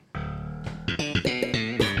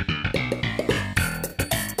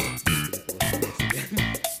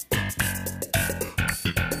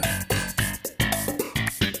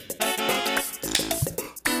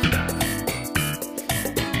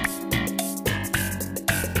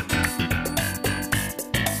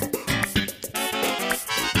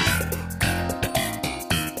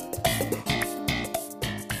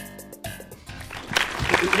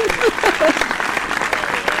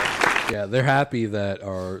Yeah, they're happy that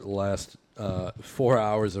our last 4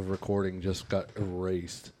 hours of recording just got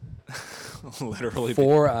erased. Literally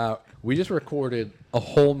 4 hours. We just recorded a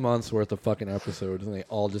whole month's worth of fucking episodes, and they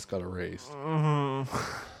all just got erased.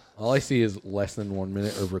 All I see is less than 1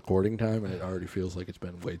 minute of recording time, and it already feels like it's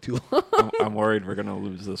been way too long. I'm worried we're gonna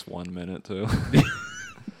lose this 1 minute too.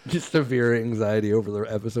 Just severe anxiety over the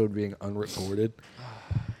episode being unrecorded.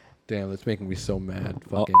 Damn, that's making me so mad.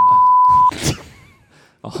 Fucking.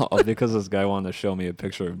 All because this guy wanted to show me a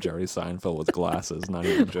picture of Jerry Seinfeld with glasses. Not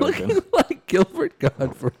even joking. Looking like Gilbert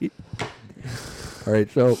Gottfried. All right,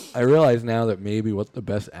 so I realize now that maybe what the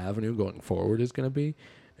best avenue going forward is going to be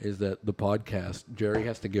is that the podcast, Jerry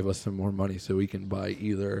has to give us some more money so we can buy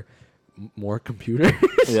either more computers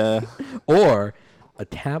or a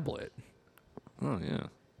tablet. Oh, yeah.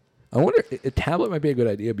 I wonder, a tablet might be a good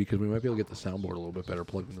idea because we might be able to get the soundboard a little bit better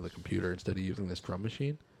plugged into the computer instead of using this drum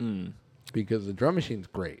machine. Because the drum machine's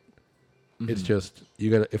great. It's just,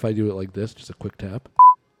 you gotta, if I do it like this, just a quick tap.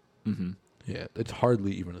 Yeah, it's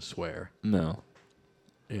hardly even a swear. No.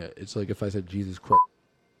 Yeah, it's like if I said Jesus Christ.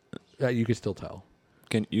 You can still tell.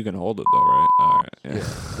 You can hold it though, right? All right. Yeah.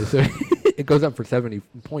 So it goes up for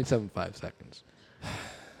 70.75 seconds.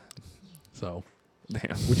 So,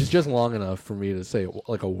 damn. Which is just long enough for me to say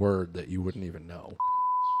like a word that you wouldn't even know.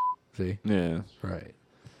 See? Yeah. Right.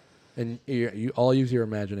 And you all use your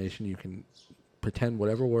imagination. You can pretend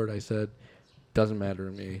whatever word I said doesn't matter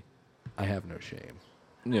to me. I have no shame.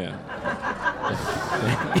 Yeah.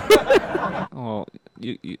 Oh,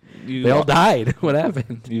 you they all died. What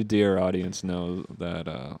happened? You dear audience know that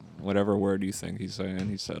whatever word you think he's saying,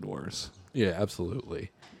 he said worse. Yeah,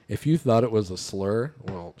 absolutely. If you thought it was a slur,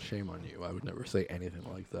 well, shame on you. I would never say anything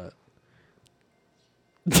like that.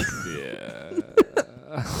 Yeah.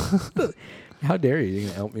 How dare you?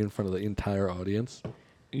 You're gonna out me in front of the entire audience?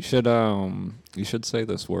 You should say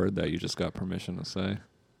this word that you just got permission to say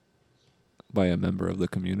by a member of the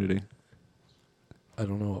community. I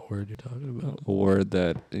don't know what word you're talking about. A word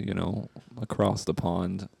that, across the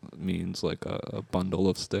pond means like a bundle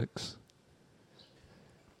of sticks.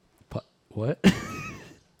 What?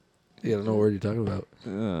 Yeah, I don't know what word you're talking about.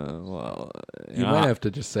 You might have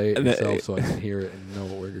to just say it yourself so I can hear it and know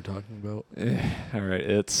what word you're talking about. All right,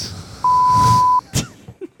 it's...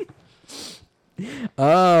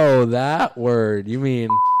 Oh, that word. You mean...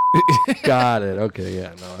 Got it. Okay,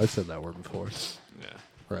 yeah, no, I've said that word before. Yeah.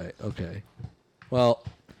 Right, okay. Well,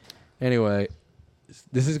 anyway,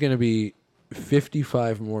 this is going to be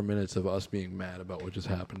 55 more minutes of us being mad about what just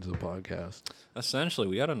happened to the podcast. Essentially,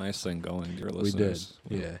 we had a nice thing going, dear listeners.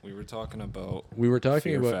 We did, yeah. We were talking about...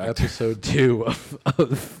 episode 2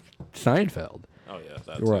 of Seinfeld. Oh, yeah,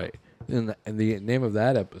 that's right. And the name of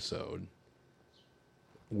that episode,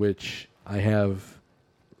 which I have...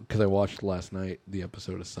 Because I watched last night the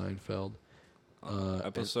episode of Seinfeld.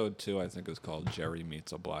 Episode 2, I think, is called Jerry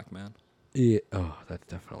Meets a Black Man. Yeah. Oh, that's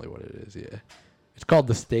definitely what it is, yeah. It's called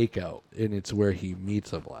The Stakeout, and it's where he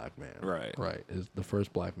meets a black man. Right. Right. It's the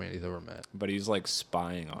first black man he's ever met. But he's, like,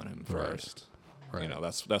 spying on him first. Right.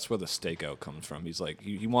 That's where the stakeout comes from. He's, like,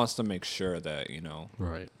 he wants to make sure that,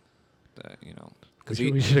 Right. That,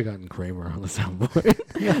 We should have gotten Kramer on the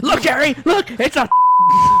soundboard. Look, Jerry! Look! It's a...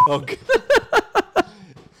 Okay.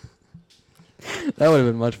 That would have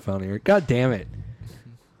been much funnier. God damn it.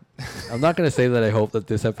 I'm not going to say that I hope that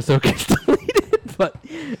this episode gets deleted, but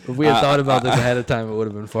if we had thought about this ahead of time, it would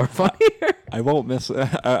have been far funnier. I won't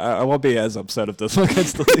be as upset if this one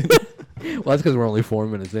gets deleted. Well, that's because we're only 4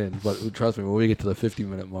 minutes in, but trust me, when we get to the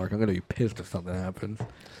 50-minute mark, I'm going to be pissed if something happens.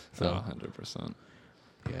 So, 100%.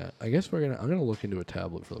 Yeah, I guess I'm gonna look into a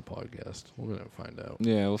tablet for the podcast. We're gonna find out.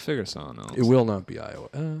 Yeah, we'll figure something else. It will not be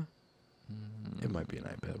iOS. It might be an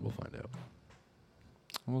iPad. We'll find out.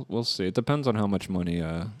 We'll see. It depends on how much money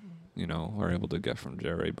we're able to get from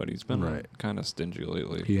Jerry, but he's been kind of stingy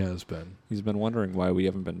lately. He has been. He's been wondering why we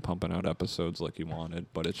haven't been pumping out episodes like he wanted,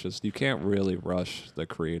 but it's just you can't really rush the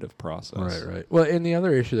creative process. Right. Well, and the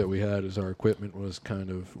other issue that we had is our equipment was kind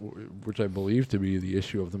of, which I believe to be the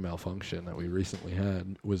issue of the malfunction that we recently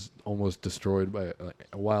had, was almost destroyed by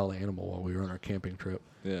a wild animal while we were on our camping trip.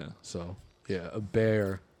 Yeah. So, yeah, a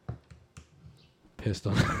bear pissed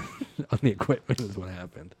on on the equipment is what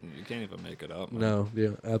happened. You can't even make it up. Man. No, yeah,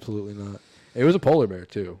 absolutely not. It was a polar bear,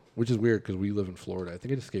 too, which is weird because we live in Florida. I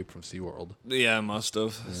think it escaped from SeaWorld. Yeah, it must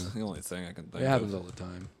have. It's the only thing I can think of. It happens all the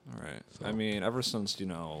time. All right. So. I mean, ever since,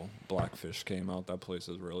 Blackfish came out, that place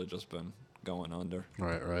has really just been going under.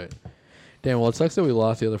 Right. Damn, well, it sucks that we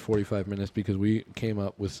lost the other 45 minutes because we came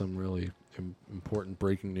up with some really important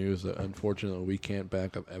breaking news that unfortunately we can't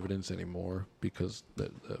back up evidence anymore because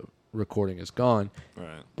the recording is gone.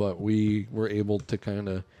 Right. But we were able to kind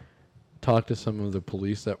of talk to some of the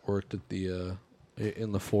police that worked at the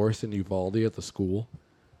in the force in Uvalde at the school.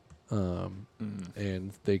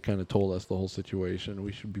 And they kind of told us the whole situation.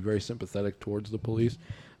 We should be very sympathetic towards the police.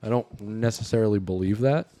 I don't necessarily believe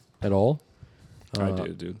that at all. I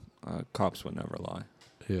do, dude. Cops would never lie.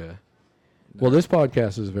 Yeah. No. Well, this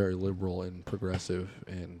podcast is very liberal and progressive,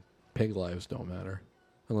 and pig lives don't matter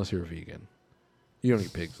unless you're a vegan. You don't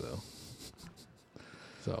eat pigs, though.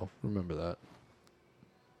 So remember that.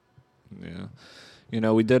 Yeah.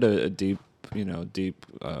 We did a deep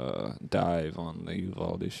dive on the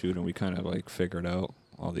Uvalde shooting. We kind of like figured out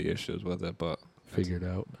all the issues with it, but Figured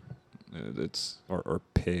out. It's or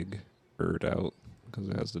pig-ered out because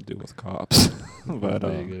it has to do with cops. But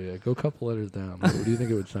yeah. Go a couple letters down. What do you think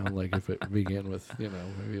it would sound like if it began with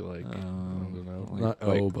maybe like I don't know, not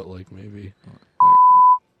O, but like maybe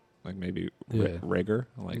like maybe yeah. rigor,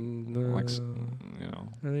 like I think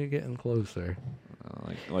you're getting closer.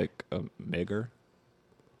 like a Migger.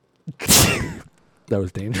 That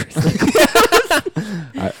was dangerous.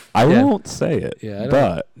 I won't say it. Yeah,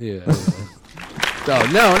 but yeah. Oh,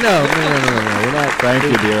 no. We're not. Thank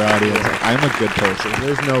you, dear audience. I'm a good person.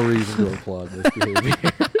 There's no reason to applaud this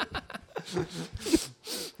behavior.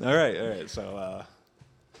 All right. So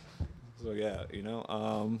yeah,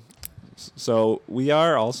 so we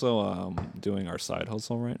are also doing our side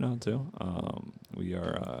hustle right now too. We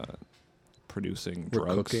are producing We're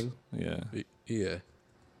drugs. cooking. Yeah. Yeah.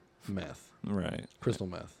 Meth. Right. Crystal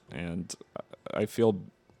meth. And I feel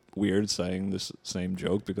weird saying this same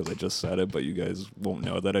joke because I just said it, but you guys won't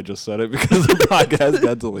know that I just said it because the podcast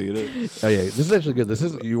got deleted. Oh yeah, this is actually good. This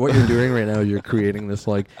is what you're doing right now. You're creating this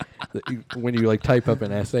when you type up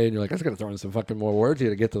an essay and you're like, I'm just gonna throw in some fucking more words here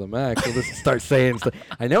to get to the max. So just start saying stuff.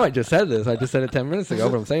 I know I just said this. I just said it 10 minutes ago,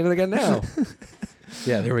 but I'm saying it again now.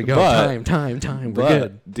 Yeah, there we go. Time. We're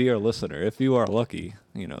good. Dear listener, if you are lucky,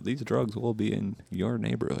 these drugs will be in your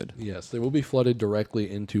neighborhood. Yes, they will be flooded directly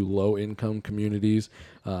into low-income communities,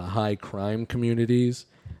 high-crime communities,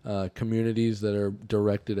 communities that are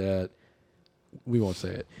directed at, we won't say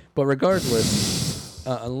it, but regardless,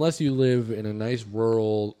 unless you live in a nice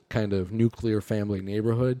rural kind of nuclear family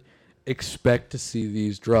neighborhood, expect to see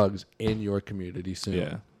these drugs in your community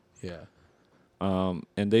soon. Yeah.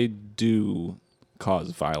 And they do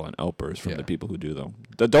cause violent outbursts from the people who do them.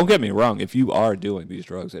 Don't get me wrong. If you are doing these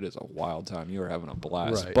drugs, it is a wild time. You are having a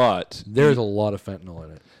blast. Right. But there's a lot of fentanyl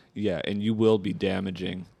in it. Yeah, and you will be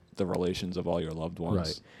damaging the relations of all your loved ones.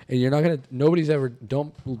 Right. And you're not going to,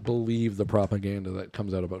 don't believe the propaganda that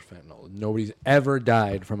comes out about fentanyl. Nobody's ever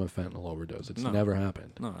died from a fentanyl overdose. It's never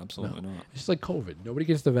happened. No, absolutely not. It's just like COVID. Nobody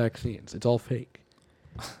gets the vaccines. It's all fake.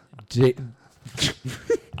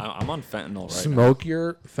 I'm on fentanyl right Smoke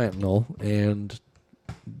your fentanyl and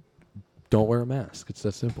don't wear a mask. It's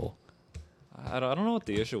that simple. I don't know what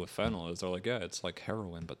the issue with fentanyl is. They're like, yeah, it's like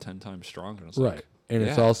heroin, but 10 times stronger. It's right. Like, and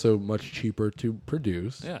it's also much cheaper to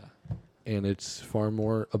produce. Yeah. And it's far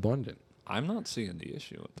more abundant. I'm not seeing the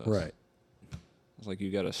issue with this. Right. It's like you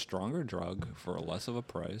get a stronger drug for less of a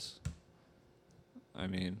price. I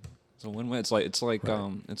mean, it's a win-win. It's like right. It's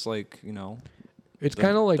like, it's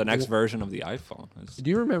kind of like the next version of the iPhone. Do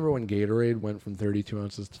you remember when Gatorade went from 32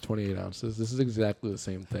 ounces to 28 ounces? This is exactly the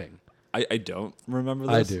same thing. I don't remember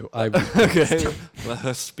this. I do. Okay.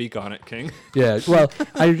 Let's speak on it, King. Yeah. Well,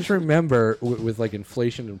 I just remember with like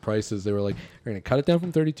inflation and prices, they were like, we're going to cut it down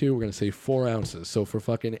from 32. We're going to save 4 ounces. So for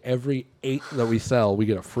fucking every 8 that we sell, we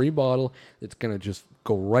get a free bottle. It's going to just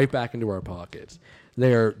go right back into our pockets.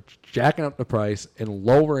 They are jacking up the price and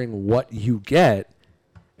lowering what you get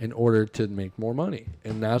in order to make more money.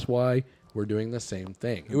 And that's why we're doing the same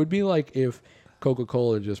thing. It would be like if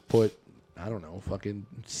Coca-Cola just put, I don't know, fucking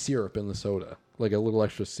syrup in the soda. Like a little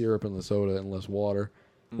extra syrup in the soda and less water.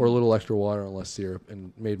 Or a little extra water and less syrup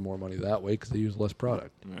and made more money that way because they use less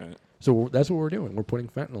product. Right. So that's what we're doing. We're putting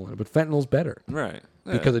fentanyl in it. But fentanyl's better. Right.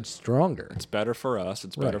 Yeah. Because it's stronger. It's better for us.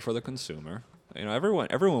 It's better for the consumer. Everyone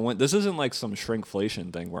went. This isn't like some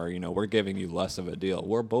shrinkflation thing where, we're giving you less of a deal.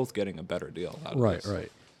 We're both getting a better deal out of this.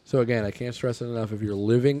 Right. So again, I can't stress it enough. If you're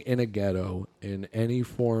living in a ghetto in any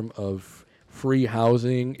form of free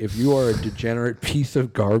housing, if you are a degenerate piece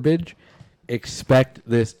of garbage, expect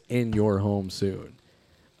this in your home soon.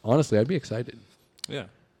 Honestly, I'd be excited. Yeah.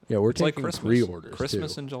 Yeah, we're It's like taking Christmas. pre-orders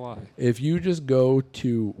Christmas too. in July. If you just go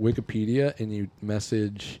to Wikipedia and you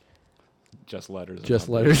message Just letters.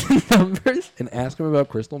 and numbers and ask him about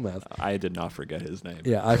crystal meth. I did not forget his name.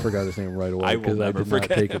 Yeah, I forgot his name right away I will because I never did not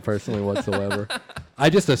forget take him. it personally whatsoever. I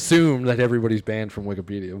just assumed that everybody's banned from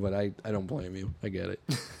Wikipedia, but I don't blame you. I get it.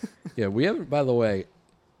 Yeah, we haven't, by the way,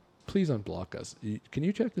 please unblock us. Can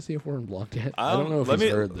you check to see if we're unblocked yet? I don't know if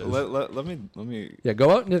he's heard this. Let me. Yeah,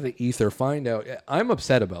 go out into the ether, find out. I'm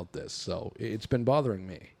upset about this, so it's been bothering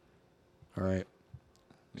me. All right?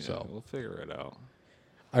 Yeah, So we'll figure it out.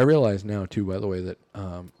 I realize now, too, by the way, that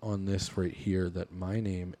on this right here, that my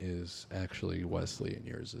name is actually Wesley and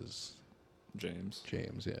yours is James.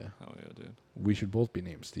 James, yeah. Oh, yeah, dude. We should both be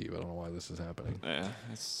named Steve. I don't know why this is happening. Yeah,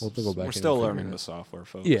 We'll have to go back we're in still and figure learning it the out. software,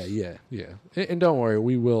 folks. Yeah. And don't worry,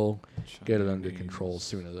 we will get it under Chinese control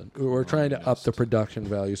sooner than... We're trying to up the communist production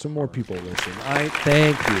value so more people listen. I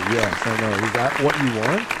thank you. Yes, I know. You got what you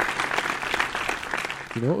want.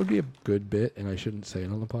 You know what would be a good bit, and I shouldn't say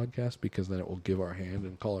it on the podcast because then it will give our hand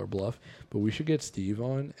and call our bluff, but we should get Steve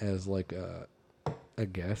on as like a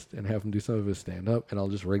guest and have him do some of his stand-up, and I'll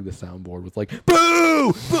just rig the soundboard with like,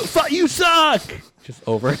 boo! You suck! Just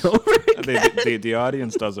over and over again. The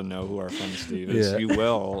audience doesn't know who our friend Steve is. Yeah. You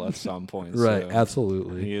will at some point. Right, soon.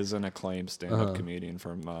 absolutely. He is an acclaimed stand-up comedian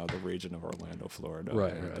from the region of Orlando, Florida.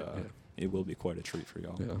 Right, and, yeah. It will be quite a treat for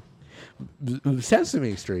y'all. Yeah.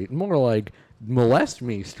 Sesame Street, more like Molest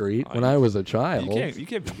Me Street when I was a child. You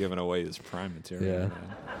can't be giving away his prime material. Yeah.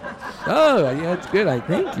 Man. Oh, yeah, it's good. I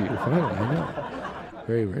thank you. Finally, I know.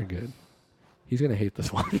 Very, very good. He's going to hate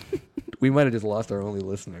this one. We might have just lost our only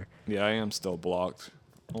listener. Yeah, I am still blocked.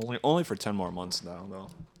 Only for 10 more months now, though.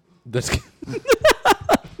 This.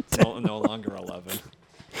 No longer 11.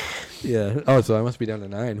 Yeah. Oh, so I must be down to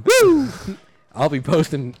 9. Woo! I'll be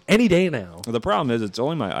posting any day now. The problem is it's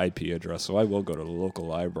only my IP address, so I will go to the local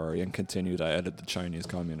library and continue to edit the Chinese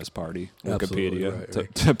Communist Party Absolutely, Wikipedia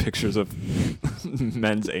right. to pictures of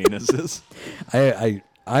men's anuses.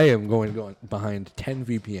 I am going behind 10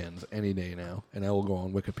 VPNs any day now, and I will go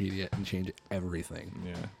on Wikipedia and change everything.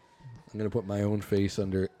 Yeah. I'm going to put my own face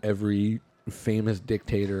under every famous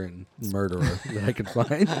dictator and murderer that I can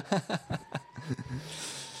find.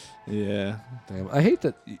 Yeah. Damn, I hate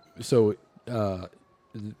that. So,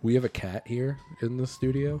 we have a cat here in the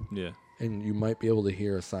studio, Yeah. and you might be able to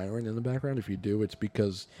hear a siren in the background. If you do, it's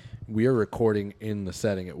because we are recording in the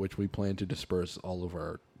setting at which we plan to disperse all of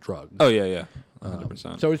our drugs. Oh, yeah.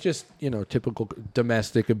 100%. So it's just, typical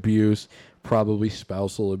domestic abuse, probably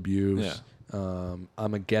spousal abuse. Yeah.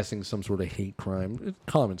 I'm guessing some sort of hate crime. It's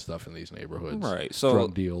common stuff in these neighborhoods. Right. So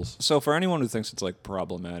drug deals. So for anyone who thinks it's like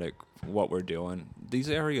problematic what we're doing, these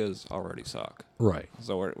areas already suck. Right.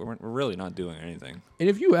 So we're really not doing anything. And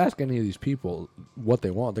if you ask any of these people what they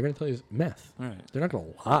want, they're going to tell you it's meth. Right. They're not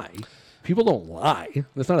going to lie. People don't lie.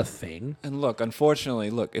 That's not a thing. And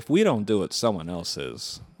unfortunately, if we don't do it, someone else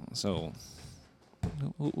is. So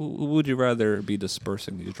who would you rather be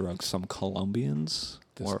dispersing these drugs? Some Colombians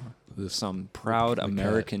or some proud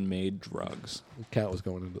American-made drugs? The cat was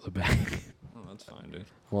going into the bag. Oh, that's fine, dude.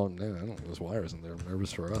 Well, no, I don't know. There's wires in there. I'm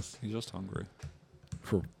nervous for us. He's just hungry.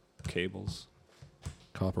 For Cables.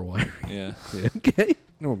 copper wiring. Yeah. Yeah, okay.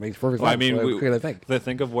 No, it makes perfect sense. Well, I mean, what could I think?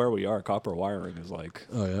 Think of where we are. Copper wiring is like...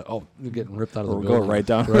 Oh, yeah. Oh, you're getting ripped out of the We'll building. go right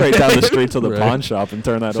down the street to the Right. pawn shop and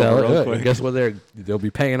turn that Sell over it. real quick. Guess what? They'll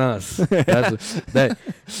be paying us.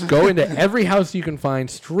 Go into every house you can find,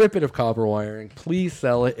 strip it of copper wiring. Please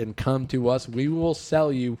sell it and come to us. We will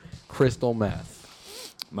sell you crystal meth.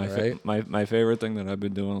 My favorite thing that I've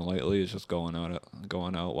been doing lately is just going out,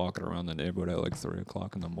 walking around the neighborhood at like 3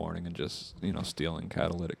 o'clock in the morning and just stealing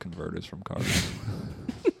catalytic converters from cars.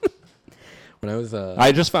 When I was,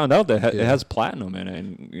 I just found out that it has platinum in it,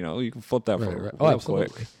 and you can flip that for real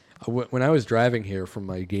absolutely. quick. When I was driving here from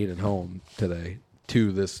my gate at home today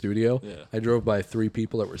to this studio, I drove by 3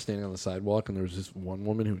 people that were standing on the sidewalk, and there was this one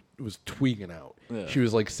woman who was tweaking out. Yeah. She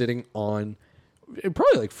was like sitting on,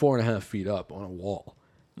 probably like 4.5 feet up on a wall,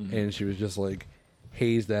 and she was just like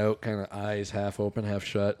hazed out, kind of eyes half open, half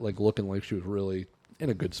shut, like looking like she was really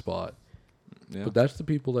in a good spot. Yeah. But that's the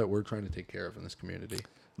people that we're trying to take care of in this community.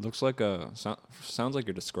 Looks like sounds like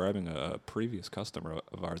you're describing a previous customer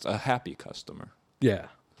of ours, a happy customer. Yeah,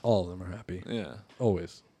 all of them are happy. Yeah.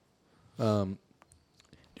 Always. Do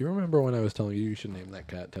you remember when I was telling you should name that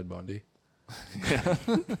cat Ted Bundy? Yeah.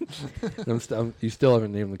 You still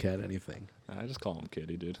haven't named the cat anything. I just call him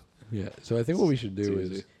Kitty, dude. Yeah. So I think what we should do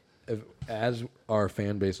It's is, easy. as our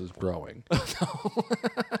fan base is growing,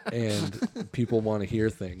 and people want to hear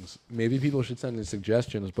things, maybe people should send in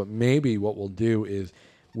suggestions. But maybe what we'll do is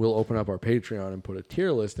we'll open up our Patreon and put a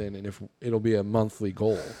tier list in, and if it'll be a monthly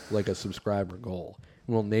goal, like a subscriber goal,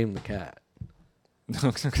 and we'll name the cat.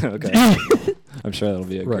 Okay. I'm sure that'll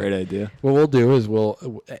be a great idea. What we'll do is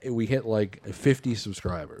we hit like 50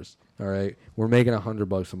 subscribers. All right, we're making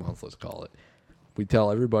 $100 a month. Let's call it. We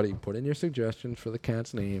tell everybody, put in your suggestions for the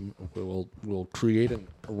cat's name. We'll create a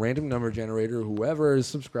random number generator. Whoever is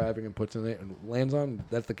subscribing and puts in it and lands on,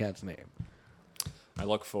 that's the cat's name. I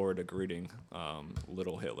look forward to greeting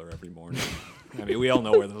Little Hitler every morning. I mean, we all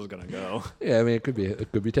know where this is gonna go. Yeah, I mean, it could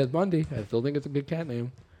be Ted Bundy. I still think it's a good cat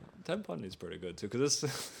name. Ted Bundy's pretty good too, because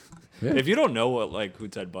if you don't know who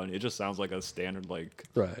Ted Bundy, it just sounds like a standard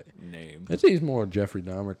name. I'd say he's more Jeffrey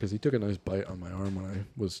Dahmer because he took a nice bite on my arm when I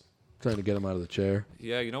was trying to get him out of the chair.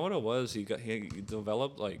 Yeah, you know what it was? He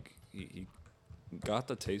developed he got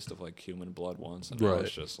the taste of human blood once, and now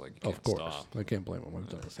it's just you can't of course. stop. I can't blame him. I've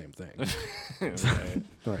done the same thing.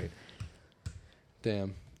 Right.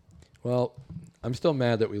 Damn. Well, I'm still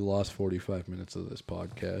mad that we lost 45 minutes of this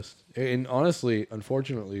podcast. And honestly,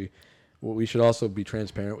 unfortunately, we should also be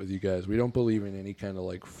transparent with you guys. We don't believe in any kind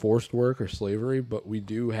of forced work or slavery, but we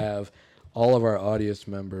do have all of our audience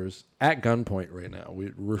members at gunpoint right now.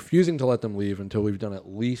 We're refusing to let them leave until we've done at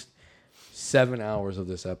least 7 hours of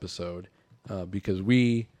this episode because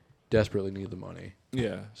we desperately need the money.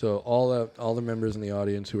 Yeah. So all the members in the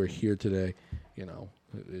audience who are here today,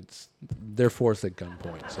 they're forced at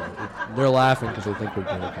gunpoint. So they're laughing because they think we're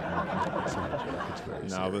joking. It's not a joke. It's very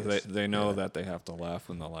serious. But they know that they have to laugh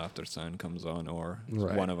when the laughter sign comes on, or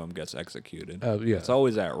one of them gets executed. Yeah. It's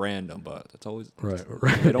always at random, but it's always right.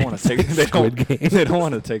 They don't want to take. They don't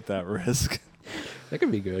want to take that risk. That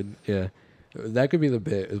could be good. Yeah, that could be the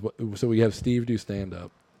bit. So we have Steve do stand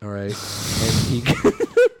up. All right, and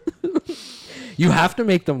you have to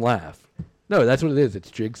make them laugh. No, that's what it is.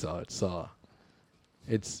 It's Jigsaw. It's Saw.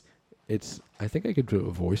 It's. I think I could do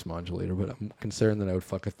a voice modulator, but I'm concerned that I would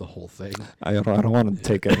fuck up the whole thing. I don't want to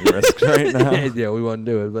take any risks right now. Yeah, we won't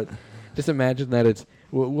do it. But just imagine that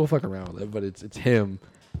we'll fuck around with it. But it's him,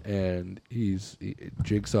 and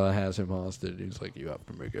Jigsaw has him hostage. He's like, you have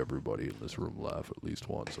to make everybody in this room laugh at least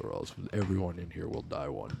once, or else everyone in here will die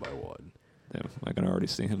one by one. Yeah, I can already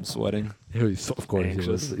see him sweating. Of course,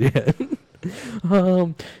 anxious. Yeah.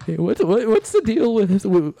 Hey, what's the deal with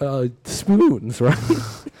spoons, right?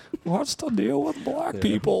 What's the deal with black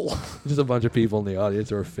people? Just a bunch of people in the audience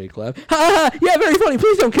who are fake laugh. Ha ha! Yeah, very funny.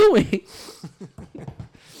 Please don't kill me.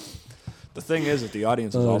 The thing is that the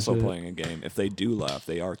audience is also playing a game. If they do laugh,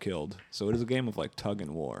 they are killed. So it is a game of tug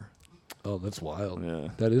and war. Oh, that's wild. Yeah.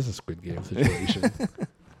 That is a Squid Game situation.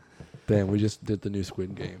 Damn, we just did the new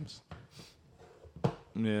Squid Games.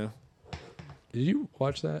 Yeah. Did you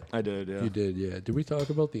watch that? I did, yeah. You did, yeah. Did we talk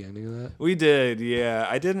about the ending of that? We did, yeah.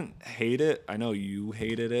 I didn't hate it. I know you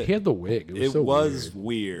hated it. He had the wig. It was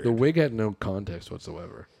weird. The wig had no context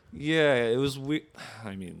whatsoever. Yeah, it was weird.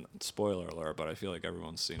 I mean, spoiler alert, but I feel like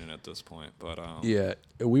everyone's seen it at this point. But yeah,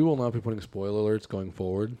 we will not be putting spoiler alerts going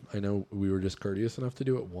forward. I know we were just courteous enough to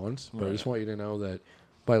do it once, but I just want you to know that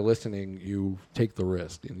by listening, you take the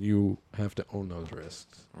risk, and you have to own those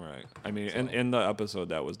risks. Right. I mean, in the episode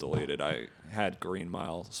that was deleted, I had Green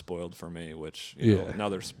Mile spoiled for me, which, you know,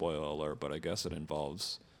 another spoiler alert, but I guess it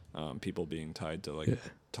involves people being tied to,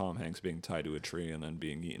 Tom Hanks being tied to a tree and then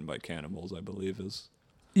being eaten by cannibals, I believe is.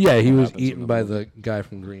 Yeah, he was eaten by the guy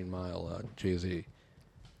from Green Mile, Jay-Z.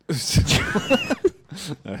 Something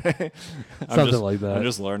like that. I'm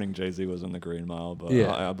just learning Jay-Z was in the Green Mile, but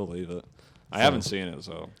I believe it. I haven't seen it,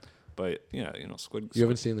 but Squid. You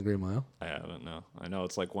haven't seen the Green Mile? I haven't. No, I know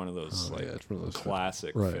it's one of those it's one of those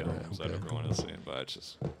classic films that everyone has seen, but it's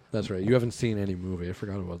just. That's right. You haven't seen any movie. I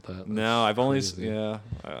forgot about that. No, I've only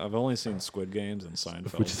seen Squid Games and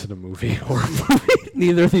Seinfeld, which isn't a movie or a movie.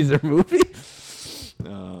 Neither of these are movies.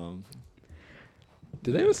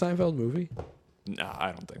 Did they have a Seinfeld movie? No,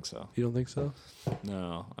 I don't think so. You don't think so?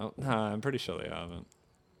 No, I'm pretty sure they haven't.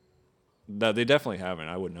 No, they definitely haven't.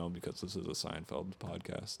 I would know because this is a Seinfeld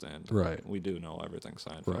podcast, and we do know everything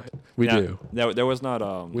Seinfeld. Right, we do. There was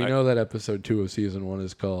not. We know that episode 2 of season 1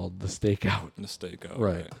 is called The Stakeout. The Stakeout.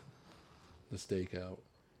 Right. The Stakeout.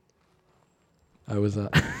 I was.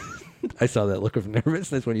 I saw that look of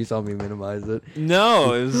nervousness when you saw me minimize it.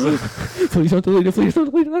 No, it was. Please don't delete it. Please don't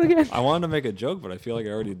delete it. Not again. I wanted to make a joke, but I feel like I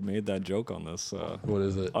already made that joke on this. What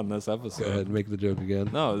is it? On this episode. Go ahead, make the joke again.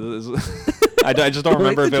 No, I just don't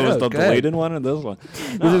remember if it was the deleted one or this one.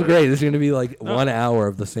 This is great. This is going to be 1 hour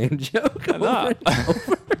of the same joke. Over.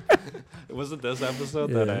 Was it this episode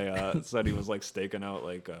that I said he was staking out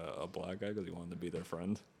a black guy because he wanted to be their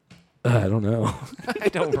friend? I don't know. I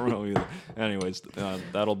don't know either. Anyways,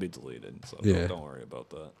 that'll be deleted, so don't worry about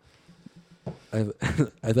that. I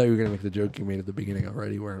I thought you were gonna make the joke you made at the beginning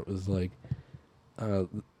already, where it was like, I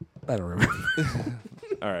don't remember.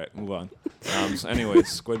 All right, move on. So anyways,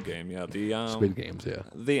 Squid Game. Yeah, the Squid Games. Yeah.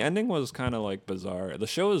 the ending was kind of like bizarre. The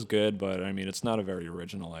show is good, but I mean, it's not a very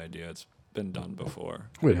original idea. It's been done before.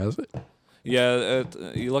 Wait, has it? Yeah,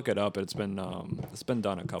 you look it up. It's been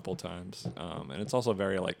done a couple times, and it's also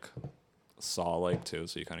very like Saw-like too.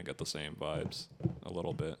 So you kind of get the same vibes a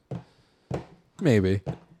little bit. Maybe.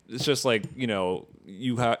 It's just like you're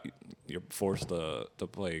forced to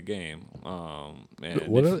play a game. And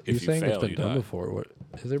What if, are you if saying fail, that's been you done die. before? What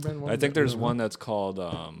has there been one? I think there's one that's called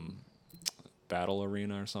Battle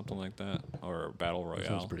Arena or something like that, or Battle That Royale.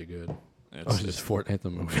 sounds pretty good. It's just Fortnite the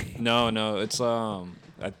movie. No, it's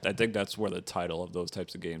I think that's where the title of those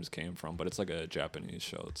types of games came from, but it's like a Japanese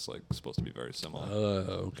show. It's like supposed to be very similar.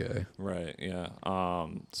 Okay. Right, yeah.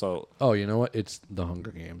 So Oh, you know what? It's the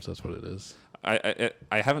Hunger Games. That's what it is. I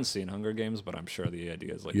haven't seen Hunger Games, but I'm sure the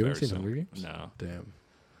idea is like You very haven't seen similar. Hunger Games? No. Damn.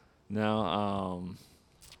 No,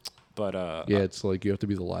 but Yeah, it's like you have to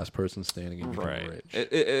be the last person standing and become right. rich.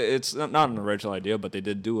 It's not an original idea, but they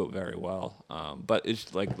did do it very well. But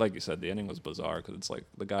it's like you said, the ending was bizarre because it's like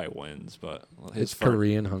the guy wins, but It's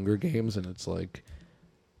Korean Hunger Games, and it's like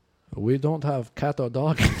we don't have cat or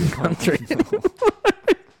dog in the country.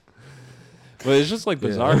 But it's just like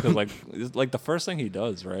bizarre because it's like the first thing he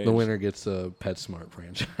does, right? The winner gets a PetSmart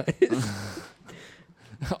franchise.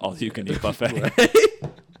 All you can eat buffet.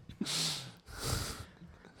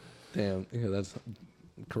 Damn, yeah, that's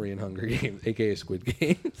Korean Hunger Games, aka Squid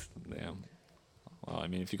Games. Damn. Well, I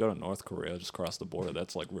mean, if you go to North Korea, just cross the border,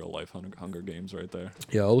 that's like real life Hunger Games right there.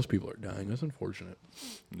 Yeah, all those people are dying. That's unfortunate.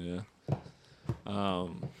 Yeah.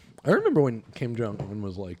 I remember when Kim Jong-un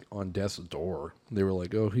was like on death's door. They were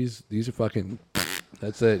like, "Oh, these are fucking.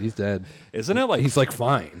 That's it. He's dead." Isn't it like he's like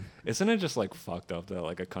fine? Isn't it just like fucked up that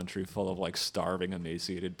like a country full of like starving,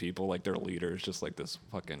 emaciated people, like their leader is just like this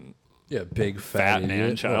fucking Big fat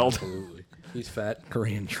man child. Oh, absolutely, he's fat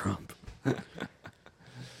Korean Trump.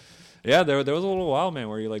 Yeah, there was a little while, man,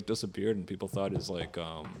 where he like disappeared and people thought his like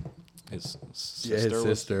his sister. Yeah, his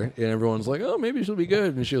sister, and everyone's like, "Oh, maybe she'll be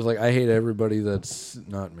good," and she was like, "I hate everybody that's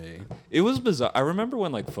not me." It was bizarre. I remember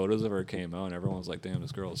when like photos of her came out, and everyone was like, "Damn,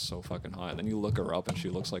 this girl is so fucking hot." And then you look her up, and she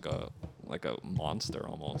looks like a monster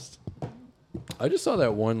almost. I just saw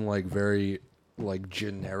that one like very like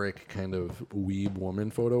generic kind of weeb woman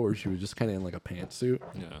photo where she was just kind of in like a pantsuit.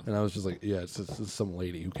 Yeah. And I was just like, yeah, it's just some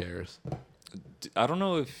lady. Who cares? I don't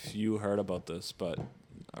know if you heard about this, but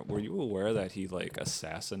were you aware that he like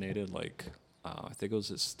assassinated like I think it was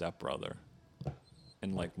his stepbrother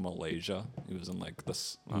in like Malaysia? He was in like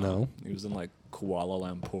this. No. He was in like Kuala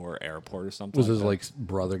Lumpur airport or something. Was his that. like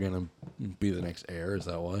brother gonna be the next heir? Is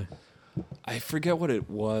that why? I forget what it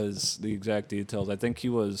was, the exact details. I think he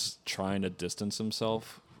was trying to distance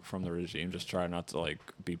himself from the regime, just trying not to like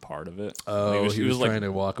be part of it. Oh, he was trying like,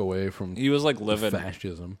 to walk away from. He was like living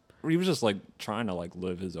fascism. He was just like trying to like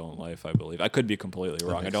live his own life, I believe. I could be completely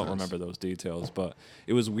wrong. I don't remember those details, but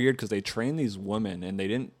it was weird because they trained these women and they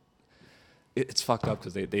didn't. It's fucked up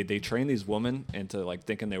because they trained these women into like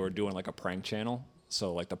thinking they were doing like a prank channel.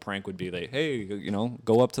 So like the prank would be like, hey,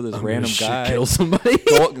 go up to this random guy, kill somebody,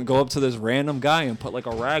 go up to this random guy and put like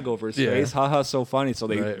a rag over his face. Haha, so funny. So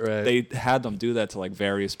they had them do that to like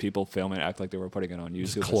various people, film and act like they were putting it on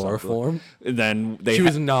YouTube. Just chloroform. And then she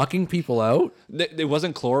was knocking people out. It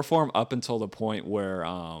wasn't chloroform up until the point where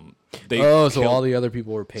so all the other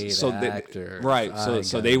people were paid actors, right?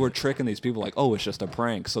 So they were tricking these people like, oh, it's just a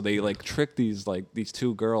prank. So they like tricked these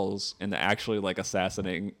two girls into actually like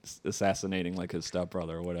assassinating like his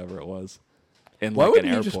stepbrother or whatever it was. Why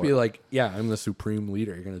wouldn't you just be like, yeah, I'm the supreme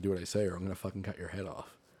leader. You're gonna do what I say, or I'm gonna fucking cut your head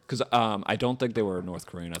off? Because I don't think they were North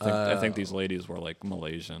Korean. I think these ladies were like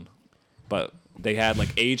Malaysian. But they had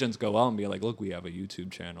like agents go out and be like, look, we have a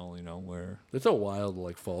YouTube channel, where it's a wild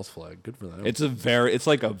like false flag. Good for them. It's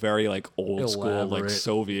like a very like old school like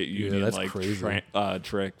Soviet Union like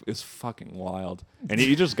trick. It's fucking wild, and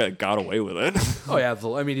he just got away with it. Oh yeah,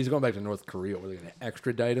 I mean he's going back to North Korea where they're gonna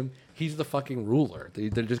extradite him. He's the fucking ruler.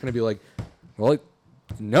 They're just gonna be like, well,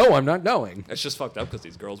 no, I'm not going. It's just fucked up because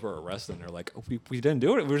these girls were arrested and they're like, oh, we didn't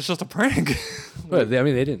do it. It was just a prank. But they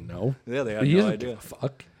didn't know. Yeah, they had no idea.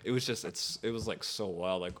 Fuck. It was just it was like so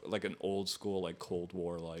wild, like an old school like Cold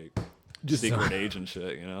War like just secret agent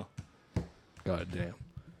shit, God damn.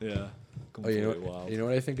 Yeah. Completely wild. You know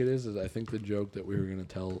what I think it is I think the joke that we were gonna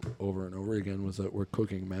tell over and over again was that we're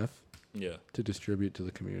cooking meth. Yeah. To distribute to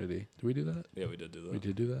the community. Did we do that? Yeah, we did do that. We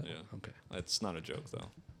did do that? Yeah. Okay. It's not a joke though.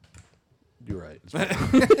 You're right.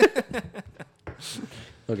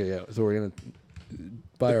 Okay, yeah. So we're gonna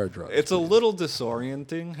buy our drugs. It's a little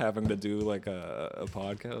disorienting having to do like a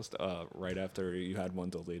podcast right after you had one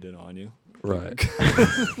deleted on you. Right.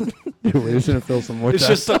 We're just gonna fill some more. It's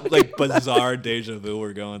just some like bizarre deja vu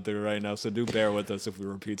we're going through right now. So do bear with us if we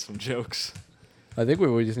repeat some jokes. I think what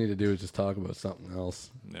we just need to do is just talk about something else.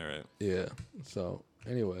 All right. Yeah. So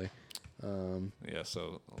anyway. Yeah.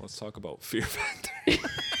 So let's talk about Fear Factor.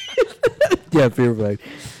 Yeah, Fear Factor.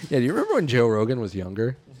 Yeah. Do you remember when Joe Rogan was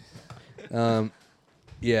younger?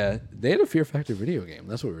 Yeah, they had a Fear Factor video game.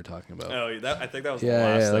 That's what we were talking about. Oh, I think that was the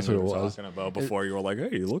last thing we were talking about before you were like,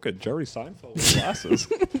 "Hey, look at Jerry Seinfeld with glasses."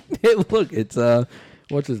 Hey, look, it's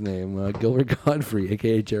what's his name? Gilbert Godfrey,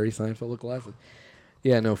 aka Jerry Seinfeld with glasses.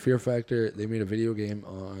 Yeah, no, Fear Factor. They made a video game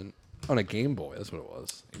on a Game Boy. That's what it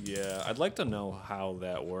was. Yeah, I'd like to know how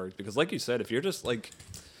that worked because, like you said, if you're just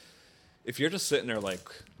sitting there like,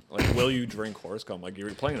 will you drink horse cum? Like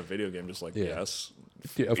you're playing a video game, just like yes.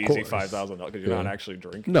 Yeah, of easy course. $5,000 because you're not actually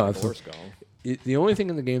drinking horse gum. The only thing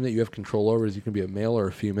in the game that you have control over is you can be a male or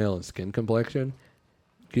a female in skin complexion.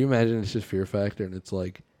 Can you imagine it's just Fear Factor and it's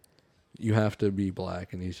like you have to be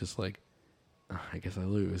black and he's just like, oh, I guess I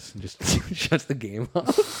lose and just shuts the game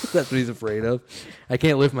off. That's what he's afraid of. I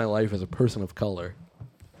can't live my life as a person of color.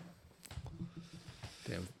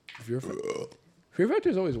 Damn. Fear Factor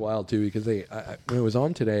is always wild too because when it was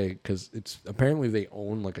on today because it's apparently they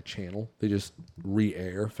own like a channel. They just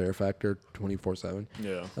re-air Fear Factor 24/7.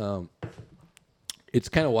 Yeah. It's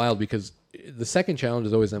kind of wild because the second challenge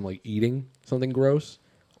is always them like eating something gross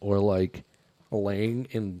or like laying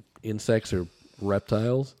in insects or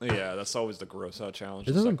reptiles. Yeah, that's always the gross out challenge.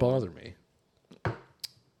 It doesn't bother me.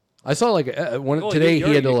 I saw like today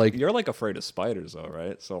he had to like. You're like afraid of spiders though,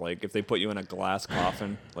 right? So like if they put you in a glass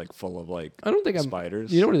coffin like full of like I don't think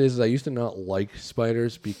spiders. You know what it is? I used to not like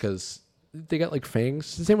spiders because they got like fangs.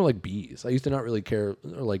 It's the same with like bees. I used to not really care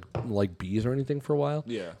or like bees or anything for a while.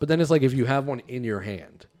 Yeah. But then it's like if you have one in your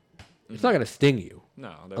hand, it's not gonna sting you.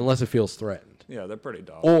 No. Unless it feels threatened. Yeah, they're pretty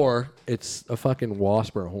dull. Or it's a fucking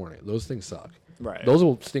wasp or a hornet. Those things suck. Right. Those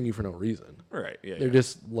will sting you for no reason. Right. Yeah. They're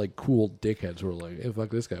just like cool dickheads who are like, hey, fuck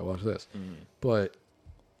this guy, watch this. But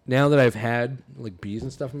now that I've had like bees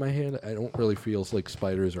and stuff in my hand, I don't really feel like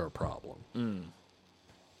spiders are a problem.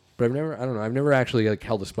 But I've never actually like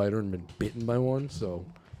held a spider and been bitten by one. So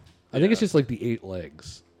I think it's just like the 8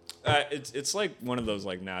 legs. It's like one of those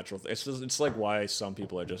like natural. It's like why some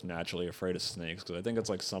people are just naturally afraid of snakes because I think it's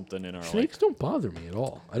like something in our snakes don't bother me at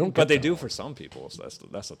all. I don't. But they do for some people. So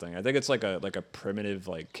that's the thing. I think it's like a primitive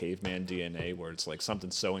like caveman DNA where it's like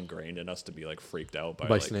something so ingrained in us to be like freaked out by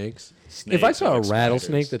like, snakes. If I saw a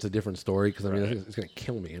rattlesnake, that's a different story because I mean Right. it's gonna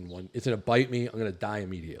kill me it's gonna bite me. I'm gonna die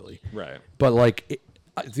immediately. Right. But like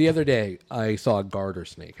the other day, I saw a garter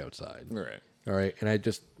snake outside. Right. All right, and I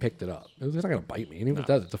just picked it up. It's not gonna bite me. And even if it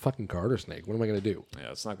does, it's a fucking garter snake. What am I gonna do?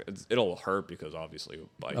 Yeah, it'll hurt because obviously it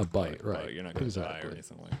bite. A bite, right? But you're not gonna die Exactly. or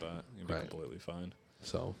anything like that. You'll be completely fine.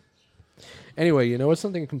 So, anyway, you know what's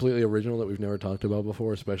something completely original that we've never talked about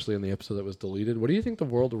before, especially in the episode that was deleted? What do you think the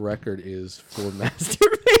world record is for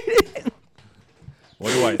masturbating?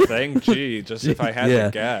 What do I think? Gee, just if I had to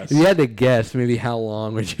guess. If you had to guess, maybe how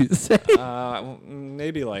long would you say?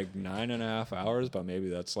 Maybe like 9.5 hours, but maybe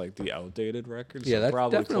that's like the outdated record. Yeah, so that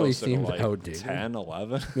probably definitely closer seems to like outdated. 10,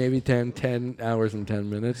 11. Maybe 10 hours and 10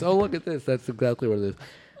 minutes. Oh, look at this. That's exactly what it is.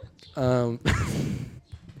 All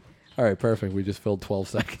right, perfect. We just filled 12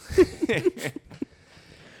 seconds.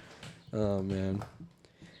 Oh, man.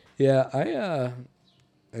 Yeah,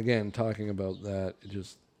 again, talking about that,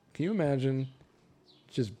 can you imagine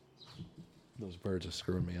just those birds are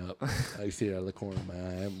screwing me up. I see it out of the corner of my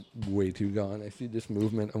eye. I'm way too gone. I see this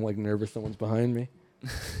movement. I'm like nervous someone's behind me.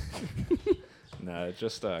 Nah, it's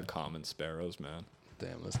just common sparrows, man.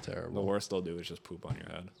 Damn, that's terrible. The worst they'll do is just poop on your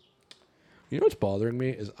head. You know what's bothering me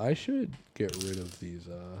is I should get rid of these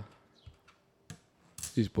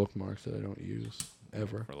bookmarks that I don't use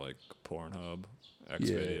ever. For like Pornhub, X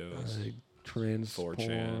videos, like trans 4chan.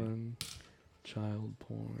 porn, child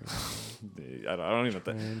porn. I don't even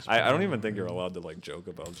think. I don't even think you're allowed to like joke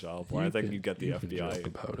about child porn. I think you get the FBI joke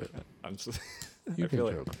about it. I'm. You I can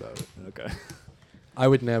feel joke about it. Okay. I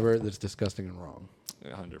would never. That's disgusting and wrong.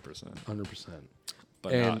 100%. 100%.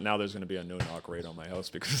 But now there's going to be a no-knock raid on my house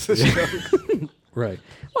because of this joke. Right.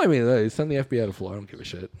 Well, I mean, send the FBI to Florida. I don't give a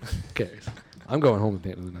shit. Who cares? I'm going home at the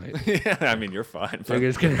end of the night. Yeah, I mean, you're fine. They're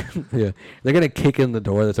just gonna, they're gonna kick in the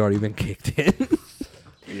door that's already been kicked in.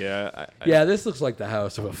 Yeah. Yeah, this looks like the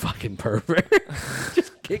house of a fucking pervert.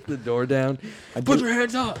 Just kick the door down. Put your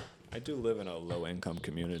hands up. I do live in a low-income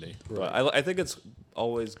community, Right. but I think it's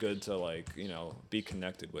always good to be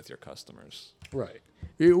connected with your customers. Right.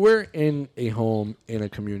 We're in a home in a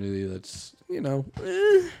community that's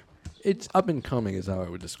it's up and coming is how I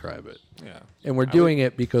would describe it. Yeah. And we're doing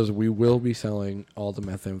it because we will be selling all the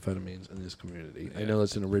methamphetamines in this community. Yeah. I know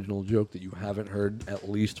that's an original joke that you haven't heard at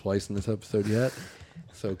least twice in this episode yet.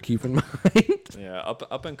 So keep in mind. Yeah,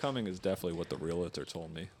 up and coming is definitely what the realtor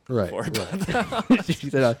told me. Right. She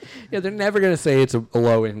said, they're never going to say it's a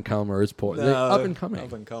low income or it's poor. No, they're up and coming.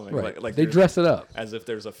 Up and coming. Right. Like they dress it up. As if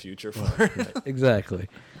there's a future for it. Right. Exactly.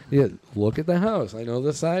 Yeah, look at the house. I know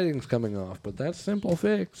the siding's coming off, but that's simple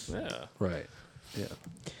fix. Yeah. Right. Yeah.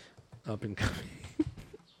 Up and coming.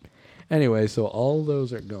 Anyway, so all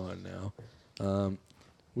those are gone now.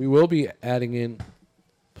 We will be adding in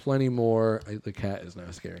plenty more. The cat is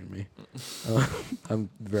now scaring me. I'm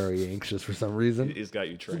very anxious for some reason. He's got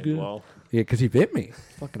you trained well. Yeah, because he bit me.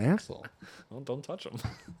 Fucking asshole. Well, don't touch him.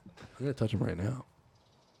 I'm going to touch him right now.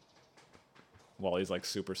 While he's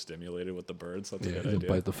super stimulated with the birds. That's a good he'll idea.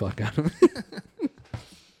 Bite the fuck out of me.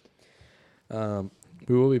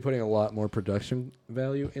 We will be putting a lot more production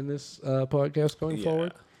value in this podcast going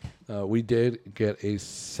forward. We did get a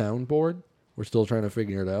soundboard. We're still trying to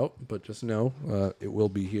figure it out, but just know it will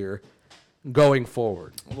be here going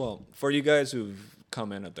forward. Well, for you guys who've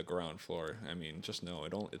come in at the ground floor, just know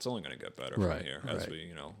it's only going to get better from here as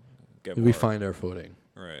we, get more. We find our footing.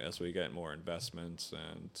 Right, as we get more investments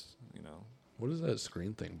and, What is that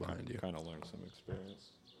screen thing behind you? Kind of learn some experience.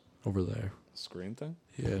 Over there. Screen thing?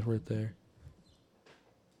 Yeah, right there.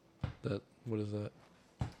 What is that?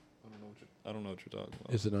 I don't know what you're talking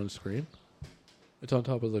about. Is it on screen? It's on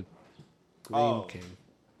top of the Green King.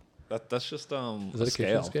 That's just is that a scale.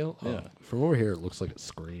 kitchen scale? Yeah. From over here, it looks like a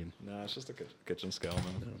screen. Nah, it's just a kitchen scale,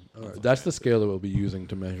 man. No. All right. That's the scale that we'll be using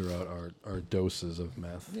to measure out our doses of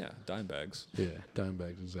meth. Yeah, dime bags. Yeah, dime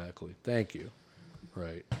bags, exactly. Thank you.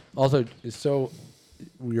 Right. Also, so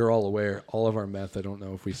you're all aware, all of our meth, I don't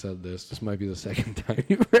know if we said this might be the second time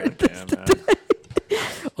you've heard this. Yeah, man.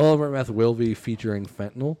 All of our meth will be featuring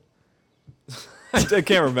fentanyl. I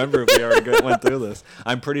can't remember if we already went through this.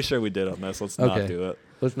 I'm pretty sure we did on this. Let's not do it.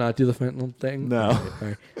 Let's not do the fentanyl thing? No.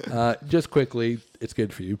 All right. Just quickly, it's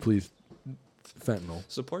good for you. Please, fentanyl.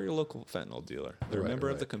 Support your local fentanyl dealer. They're a member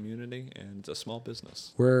of the community and a small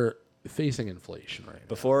business. We're facing inflation right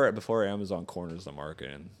now. Before Amazon corners the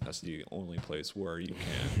market, and that's the only place where you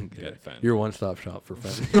can get fentanyl. Your one-stop shop for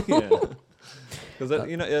fentanyl. Yeah. Because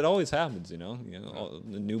it always happens, the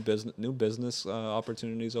new business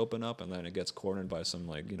opportunities open up, and then it gets cornered by some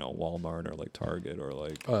Walmart or Target or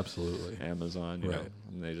absolutely Amazon,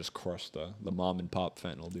 and they just crush the mom and pop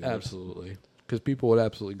fentanyl dealers. Absolutely, because people would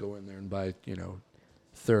absolutely go in there and buy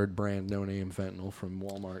third brand no name fentanyl from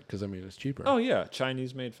Walmart because it's cheaper. Oh yeah,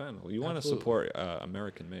 Chinese made fentanyl. You want to support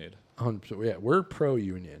American made. 100%. Yeah, we're pro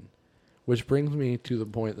union, which brings me to the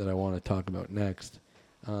point that I want to talk about next.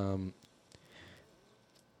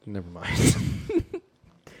 Never mind.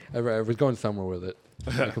 I was going somewhere with it.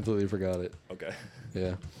 I completely forgot it. Okay.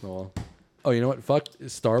 Yeah. Well. Oh, you know what? Fuck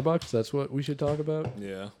Starbucks. That's what we should talk about.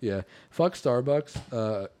 Yeah. Yeah. Fuck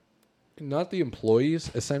Starbucks. Not the employees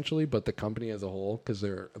essentially, but the company as a whole, because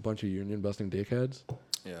they're a bunch of union busting dickheads.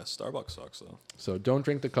 Yeah. Starbucks sucks though. So don't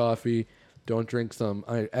drink the coffee. Don't drink some.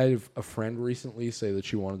 I had a friend recently say that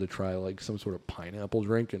she wanted to try some sort of pineapple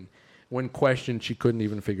drink, and when questioned, she couldn't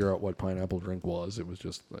even figure out what pineapple drink was. It was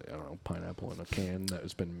just pineapple in a can that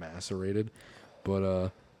has been macerated.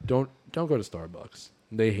 But don't go to Starbucks.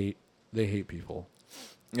 They hate people.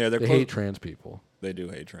 Yeah, they hate trans people. They do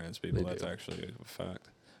hate trans people. That's actually a fact.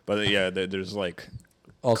 But yeah, there's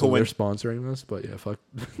also they're sponsoring us. But yeah, fuck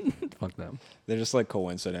them. They're just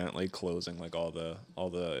coincidentally closing all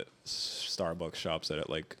the Starbucks shops that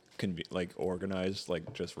it organized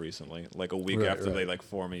just recently, a week after they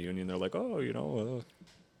form a union. They're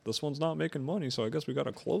this one's not making money, so I guess we got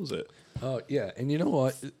to close it. Oh yeah, and you know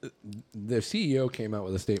what? The CEO came out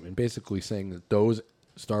with a statement basically saying that those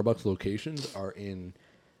Starbucks locations are in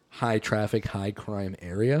high traffic, high crime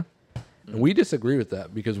area. And we disagree with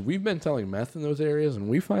that because we've been selling meth in those areas, and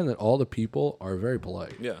we find that all the people are very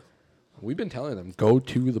polite. Yeah. We've been telling them, go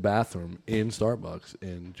to the bathroom in Starbucks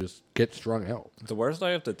and just get strung out. The worst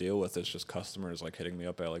I have to deal with is just customers hitting me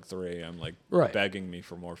up at 3 a.m. Begging me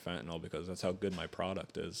for more fentanyl because that's how good my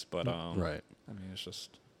product is. But it's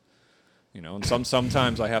just, and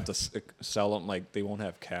sometimes I have to sell them they won't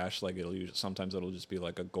have cash. Sometimes it'll just be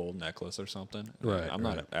a gold necklace or something. Right. I'm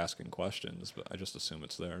not asking questions, but I just assume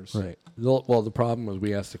it's theirs. Right. Well, the problem was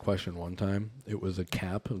we asked the question one time. It was a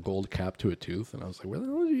gold cap to a tooth, and I was like, "Where the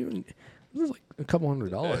hell did you even?" This is a couple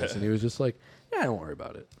 $100, and he was just like, "Yeah, don't worry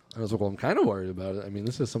about it." I was like, "Well, I'm kind of worried about it.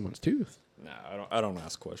 This is someone's tooth." Nah, I don't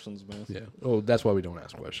ask questions, man. Yeah. Oh, that's why we don't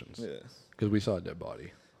ask questions. Yeah. Because we saw a dead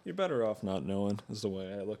body. You're better off not knowing, is the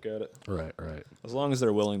way I look at it. Right. As long as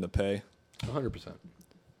they're willing to pay. 100%.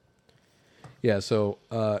 Yeah, so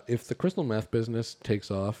if the crystal meth business takes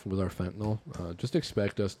off with our fentanyl, just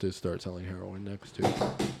expect us to start selling heroin next, too.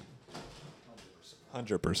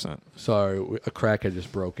 100%. Sorry, a crackhead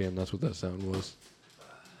just broke in. That's what that sound was.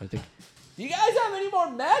 I think. Do you guys have any more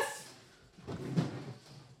meth?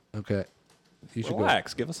 Okay. You should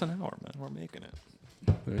Relax. Give us an hour, man. We're making it.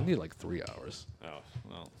 We need like 3 hours. Oh,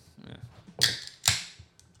 well, yeah.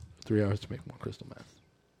 3 hours to make more crystal meth.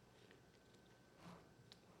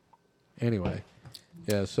 Anyway,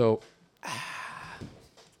 yeah, so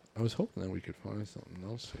I was hoping that we could find something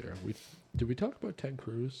else here. Did we talk about Ted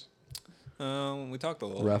Cruz? We talked a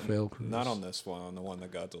little. Raphael Cruz. Not on this one, on the one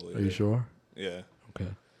that got deleted. Are you sure? Yeah.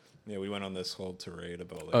 Okay. Yeah, we went on this whole tirade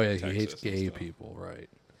about like, Oh, yeah, Texas he hates and gay stuff. people, right.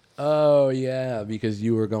 Oh, yeah, because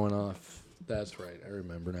you were going off. That's right, I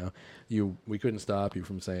remember now. We couldn't stop you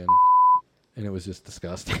from saying, and it was just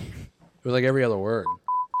disgusting. It was like every other word.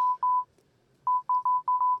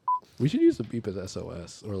 We should use the beep as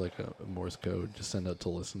SOS or like a Morse code. Just send out to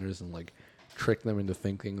listeners and like trick them into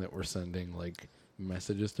thinking that we're sending like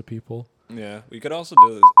messages to people. Yeah, we could also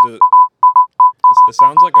do this. It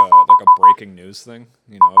sounds like a breaking news thing,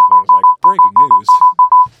 you know. If it was like breaking news.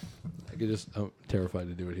 I could just. I'm terrified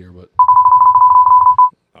to do it here, but.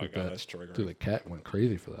 Oh god, that's triggering. Dude, the cat went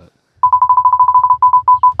crazy for that.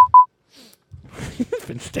 He's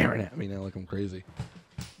been staring at me now like I'm crazy.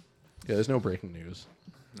 Yeah, there's no breaking news.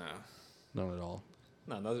 No. None at all.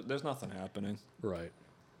 No, there's nothing happening. Right.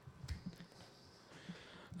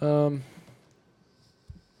 Man,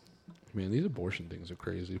 these abortion things are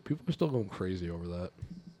crazy. People are still going crazy over that.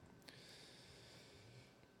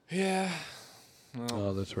 Yeah.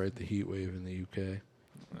 Well, Oh, that's right. The heat wave in the UK.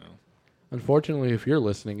 well. Unfortunately, if you're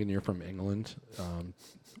listening and you're from England,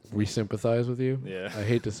 we sympathize with you. Yeah. I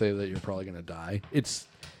hate to say that you're probably going to die.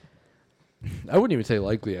 I wouldn't even say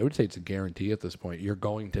likely. I would say it's a guarantee at this point. You're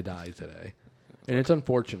going to die today. And it's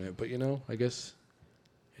unfortunate, but, I guess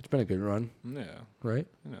it's been a good run. Yeah. Right?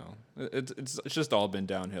 It's just all been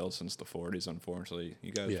downhill since the 40s, unfortunately.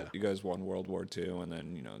 You guys won World War II, and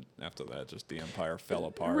then, after that, just the empire fell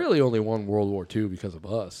apart. It really only won World War II because of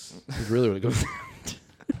us. Is really what it goes down to.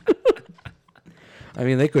 I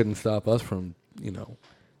mean, they couldn't stop us from,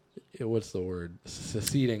 what's the word?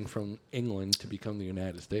 Seceding from England to become the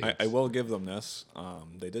United States. I will give them this.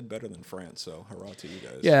 They did better than France, so hurrah to you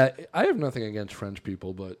guys. Yeah, I have nothing against French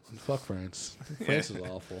people, but fuck France. France is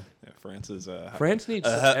awful. Yeah, France is... France needs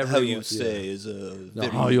how you everyone- say yeah. is No,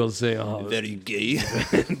 how you'll say, very gay.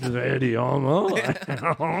 very homo.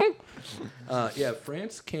 Yeah,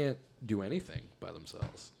 France can't do anything by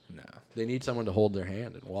themselves. No. They need someone to hold their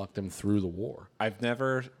hand and walk them through the war. I've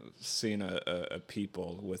never seen a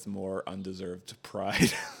people with more undeserved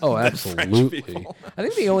pride. Oh, than absolutely. French people. I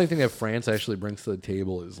think the only thing that France actually brings to the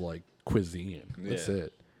table is like cuisine. That's Yeah.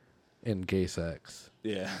 it. And gay sex.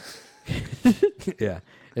 Yeah. Yeah.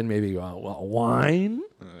 And maybe wine?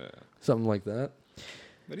 Something like that.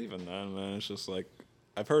 But even then, man, it's just like,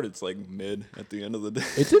 I've heard it's like mid at the end of the day.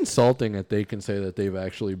 It's insulting that they can say that they've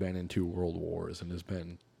actually been in 2 world wars and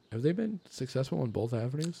have they been successful in both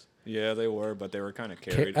avenues? Yeah, they were, but they were kind of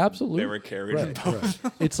carried. Absolutely. They were carried in both.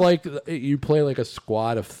 Right. It's like you play like a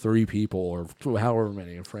squad of 3 people or however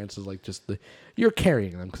many, and France is like you're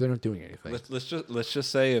carrying them because they're not doing anything. Let's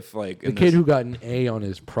just say if like The kid who got an A on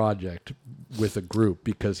his project with a group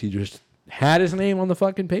because he just had his name on the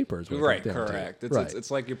fucking papers. Right, correct.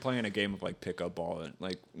 It's like you're playing a game of like pickup ball, and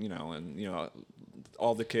like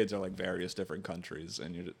all the kids are like various different countries,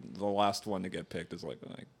 and you're the last one to get picked is like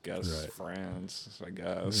I guess France. I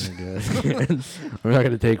guess. We're not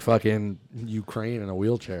gonna take fucking Ukraine in a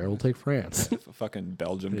wheelchair. We'll take France. Fucking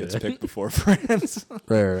Belgium gets picked before France.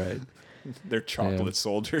 Right. They're chocolate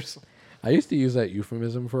soldiers. I used to use that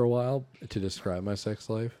euphemism for a while to describe my sex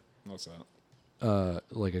life. What's that?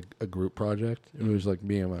 Like a group project. It was like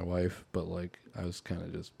me and my wife, but like I was kind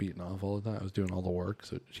of just beating off all the time. I was doing all the work,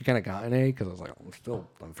 so she kind of got an A because I was like,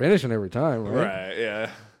 I'm finishing every time, right? Right, yeah.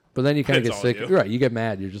 But then you kind of get all sick. you. Right, you get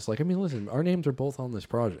mad. You're just like, I mean, listen, our names are both on this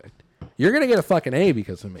project. You're gonna get a fucking A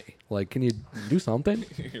because of me. Like, can you do something?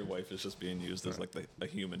 Your wife is just being used as like a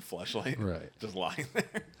human fleshlight, Right? Just lying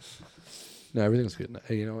there. No, everything's good.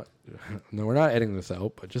 Hey, you know what? No, we're not editing this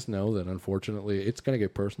out, but just know that unfortunately, it's gonna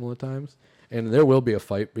get personal at times. And there will be a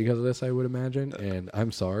fight because of this, I would imagine. And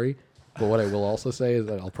I'm sorry. But what I will also say is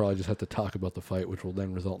that I'll probably just have to talk about the fight, which will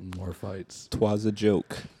then result in more fights. 'Twas a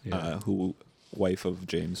joke. Yeah. Wife of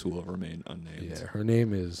James, who will remain unnamed. Yeah, her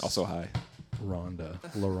name is... Also, hi. Rhonda.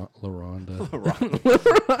 LaRonda,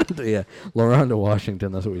 yeah. LaRonda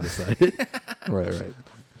Washington, that's what we decided. Right.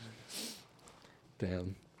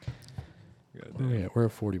 Damn. Oh, yeah, we're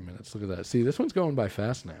at 40 minutes. Look at that. See, this one's going by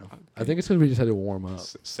fast now. I think it's because we just had to warm up.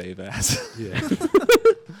 Save as. Yeah.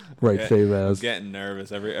 Right, save as. I'm getting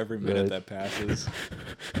nervous every minute that passes.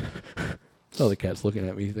 Oh, the cat's looking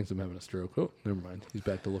at me. He thinks I'm having a stroke. Oh, never mind. He's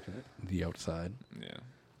back to looking at the outside. Yeah.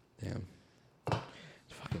 Damn.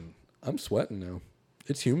 It's fucking... I'm sweating now.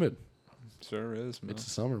 It's humid. Sure is, man. It's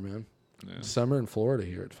summer, man. Yeah. It's summer in Florida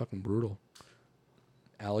here. It's fucking brutal.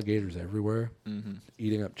 Alligators everywhere. Mm-hmm.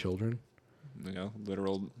 Eating up children. You know,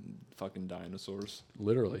 literal fucking dinosaurs.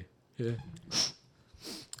 Literally. Yeah.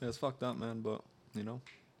 Yeah, it's fucked up, man, but, you know,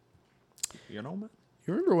 man.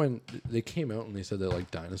 You remember when they came out and they said that,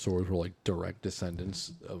 like, dinosaurs were, like, direct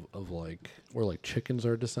descendants of like, where, like, chickens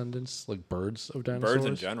are descendants, like, birds of dinosaurs? Birds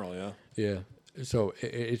in general, yeah. Yeah. So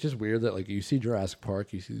it's just weird that, like, you see Jurassic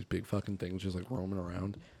Park, you see these big fucking things just, like, roaming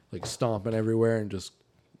around, like, stomping everywhere and just,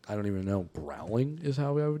 I don't even know, growling is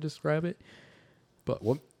how I would describe it. But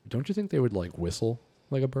what, don't you think they would, like, whistle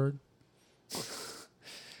like a bird?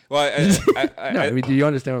 Well, I mean, do you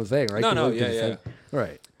understand what I'm saying, right? No, yeah.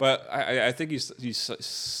 Right. But I think you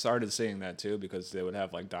started seeing that too, because they would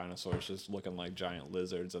have like dinosaurs just looking like giant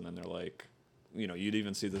lizards, and then they're like, you know, you'd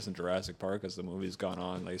even see this in Jurassic Park as the movie's gone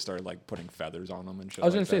on. They started like putting feathers on them and shit. I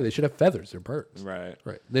was gonna say they should have feathers. They're birds. Right.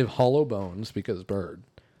 They have hollow bones because bird,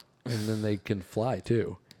 and then they can fly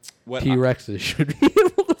too. What T-Rexes should be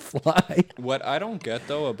able to fly. What I don't get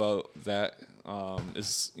though about that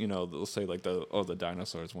is, you know, they'll say like the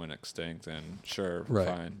dinosaurs went extinct, and sure,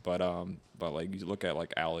 fine, but like you look at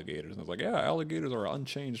like alligators and it's like, yeah, alligators are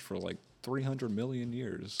unchanged for like 300 million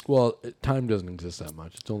years. Well, time doesn't exist that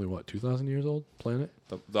much. It's only what, 2,000 years old? Planet?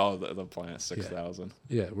 The planet 6,000.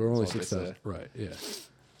 Yeah, we're only 6,000. Right. Yeah.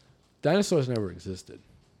 Dinosaurs never existed,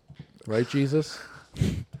 right, Jesus?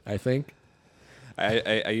 I think.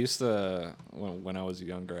 I used to, when I was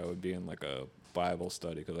younger, I would be in like a Bible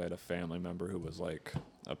study because I had a family member who was like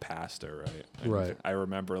a pastor, right? And right. I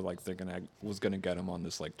remember like thinking I was gonna get him on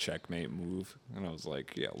this like checkmate move, and I was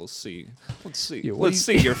like, yeah, let's see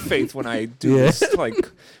your faith when I do this, like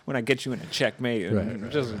when I get you in a checkmate,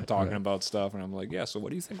 and talking about stuff, and I'm like, yeah, so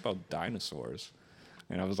what do you think about dinosaurs?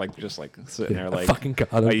 And I was like, just like sitting there, like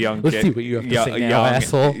a young let's kid, see what you have to say now,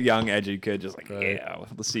 asshole. Young edgy kid, just like, yeah,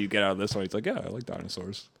 let's see you get out of this one. He's like, yeah, I like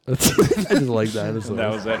dinosaurs. I just like dinosaurs. And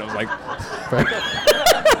that was it. I was like,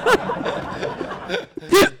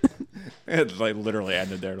 it like literally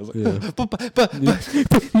ended there. I was like, but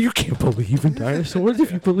you can't believe in dinosaurs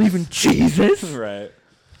if you believe in Jesus, right?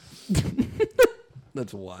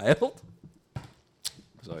 That's wild.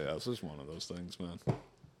 So yeah, it's just one of those things, man.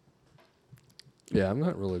 Yeah, I'm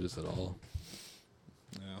not religious at all.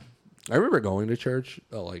 Yeah. I remember going to church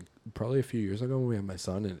like probably a few years ago when we had my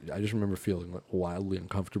son, and I just remember feeling like wildly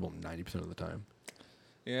uncomfortable 90% of the time.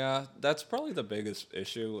 Yeah, that's probably the biggest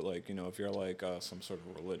issue. Like, you know, if you're like some sort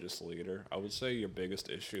of religious leader, I would say your biggest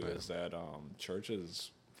issue is that church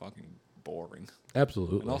is fucking boring.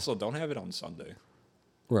 Absolutely. And also, don't have it on Sunday.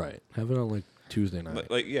 Right. Have it on like Tuesday night.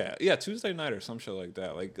 Like yeah, Tuesday night or some shit like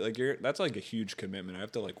that. Like that's like a huge commitment. I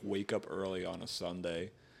have to like wake up early on a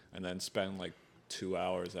Sunday and then spend like 2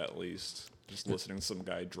 hours at least just listening to some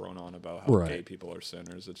guy drone on about how gay people are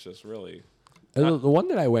sinners. It's just really. And the one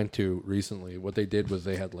that I went to recently, what they did was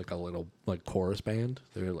they had like a little like chorus band.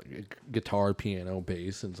 They were like guitar, piano,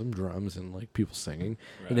 bass, and some drums and like people singing.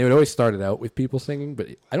 Right. And they would always start it out with people singing, but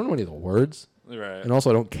I don't know any of the words. Right. And also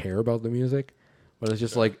I don't care about the music. But it's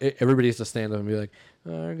just like everybody has to stand up and be like,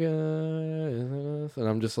 "Our God is us," and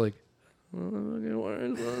I'm just like,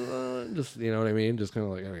 just, you know what I mean? Just kind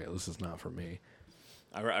of like, okay, this is not for me.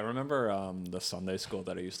 I remember the Sunday school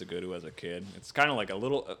that I used to go to as a kid. It's kind of like a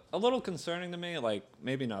little concerning to me. Like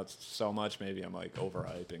maybe not so much. Maybe I'm like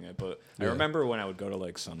overhyping it. But I remember when I would go to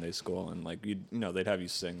like Sunday school and like you know they'd have you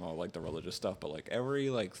sing all like the religious stuff. But like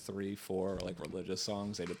every like 3-4 like religious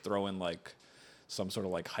songs, they'd throw in like some sort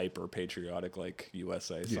of like hyper patriotic like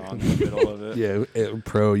USA song in the middle of it. Yeah,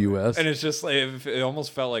 pro US. And it's just like it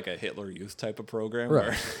almost felt like a Hitler Youth type of program.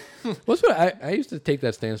 Right. Well, that's what I used to take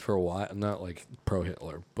that stance for a while. Not like pro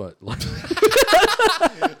Hitler, but like.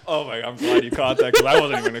 Oh my! I'm glad you caught that because I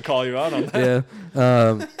wasn't even going to call you out on that.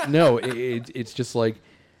 Yeah. No, it's just like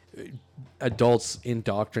adults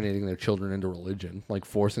indoctrinating their children into religion, like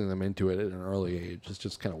forcing them into it at an early age. It's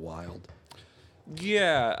just kind of wild.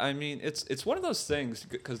 Yeah, I mean, it's one of those things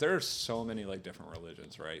because there are so many like different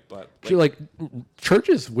religions, right? But like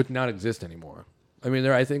churches would not exist anymore. I mean,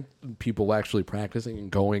 I think people actually practicing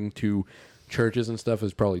and going to churches and stuff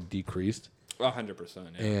has probably decreased. 100%.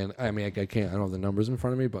 Yeah. And I mean, I can't. I don't have the numbers in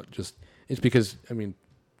front of me, but just it's because I mean,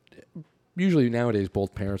 usually nowadays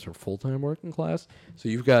both parents are full-time working class, so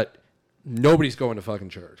you've got nobody's going to fucking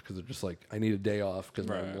church because they're just like, I need a day off because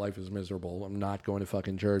my life is miserable. I'm not going to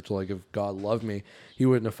fucking church. Like, if God loved me, he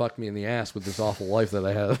wouldn't have fucked me in the ass with this awful life that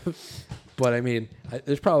I have. But I mean,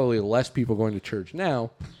 there's probably less people going to church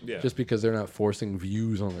now just because they're not forcing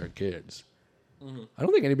views on their kids. Mm-hmm. I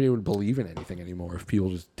don't think anybody would believe in anything anymore if people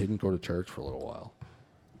just didn't go to church for a little while.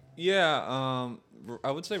 Yeah,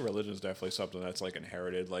 I would say religion is definitely something that's like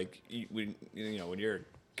inherited. Like, when you're a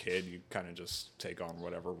kid, you kind of just take on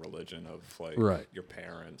whatever religion of like your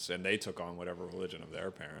parents, and they took on whatever religion of their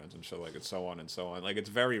parents, and so like it's so on and so on. Like, it's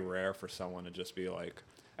very rare for someone to just be like,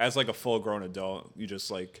 as like a full grown adult, you just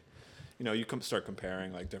like, you start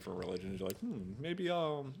comparing like different religions. You're like, maybe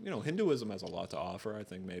Hinduism has a lot to offer. I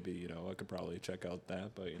think maybe I could probably check out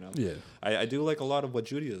that. But I do like a lot of what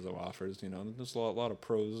Judaism offers. There's a lot of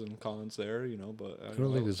pros and cons there. But I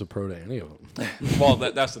don't think there's a pro to any of them. Well,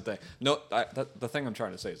 that's the thing. No, the thing I'm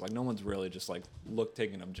trying to say is like no one's really just like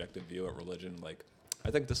taking an objective view at religion. Like,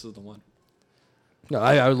 I think this is the one. No,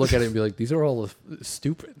 I would look at it and be like, these are all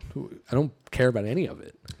stupid. I don't care about any of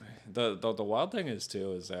it. The wild thing is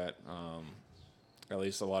too is that at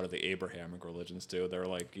least a lot of the Abrahamic religions too, they're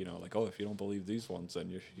like like, oh, if you don't believe these ones, then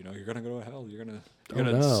you're gonna go to hell. You're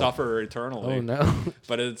gonna suffer eternally. Oh no!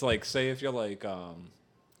 But it's like, say if you're like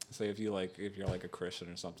if you're like a Christian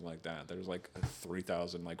or something like that, there's like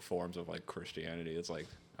 3,000 like forms of like Christianity. It's like,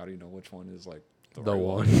 how do you know which one is like the right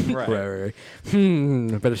one? Right.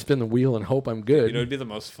 I better spin the wheel and hope I'm good. It'd be the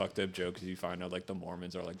most fucked up joke if you find out like the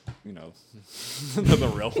Mormons are like,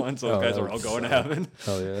 the real ones. Those guys are all going to heaven.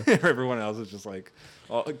 Hell yeah. Everyone else is just like,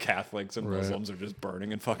 all Catholics and Muslims are just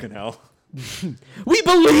burning in fucking hell. We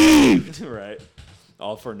believed! Right.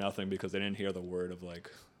 All for nothing because they didn't hear the word of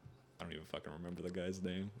like, I don't even fucking remember the guy's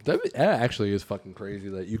name. That actually is fucking crazy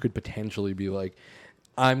that you could potentially be like,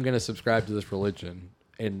 I'm going to subscribe to this religion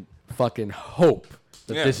and fucking hope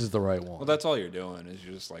that this is the right one. Well, that's all you're doing is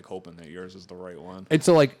you're just like hoping that yours is the right one. And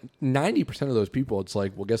so like 90% of those people, it's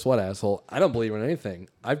like, well, guess what, asshole? I don't believe in anything.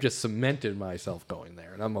 I've just cemented myself going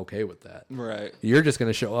there, and I'm okay with that. Right. You're just going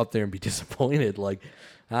to show up there and be disappointed, like,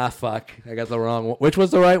 fuck, I got the wrong one. Which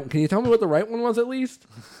was the right one? Can you tell me what the right one was at least?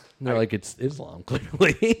 And they're like, it's Islam,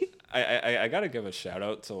 clearly. I got to give a shout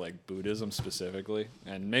out to like Buddhism specifically,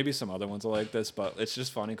 and maybe some other ones are like this, but it's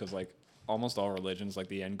just funny because like almost all religions, like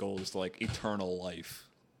the end goal is to like eternal life.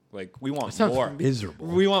 Like, we want more. Miserable.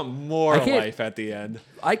 We want more life at the end.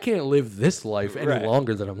 I can't live this life any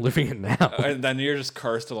longer than I'm living it now. And then you're just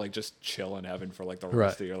cursed to like just chill in heaven for like the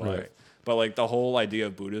rest of your life. Right. But like the whole idea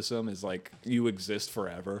of Buddhism is like you exist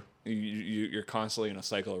forever. You're constantly in a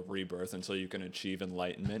cycle of rebirth until you can achieve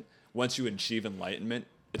enlightenment. Once you achieve enlightenment,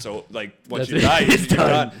 it's like once you die, you're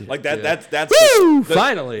done. Like that. Yeah. That's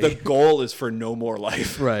finally the goal is for no more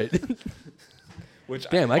life. Right. Which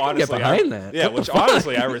damn, I can get behind that. Yeah, which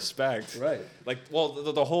honestly I respect. Right. Like, well,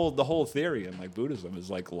 the whole theory in like Buddhism is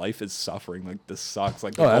like life is suffering. Like, this sucks.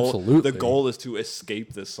 Like, absolutely. The goal is to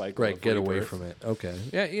escape this cycle. Right. Get away from it. Okay.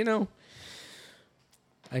 Yeah.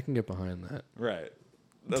 I can get behind that. Right.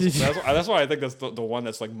 That's why I think that's the one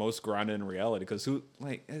that's like most grounded in reality. Because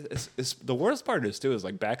it's the worst part is too is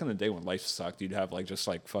like back in the day when life sucked, you'd have like just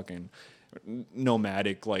like fucking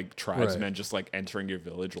nomadic like tribesmen just like entering your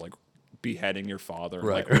village like beheading your father and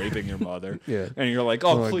like raping your mother. Yeah. And you're like,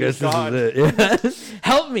 oh please God,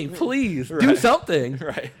 help me, please do something.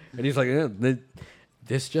 Right. And he's like,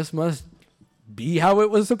 this just must be how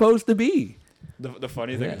it was supposed to be. The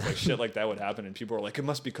funny thing is like shit like that would happen and people are like, it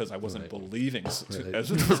must be because I wasn't believing.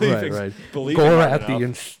 Right. Gorath the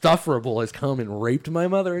insufferable has come and raped my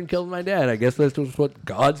mother and killed my dad. I guess that's just what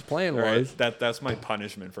God's plan was. That's my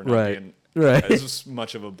punishment for not being as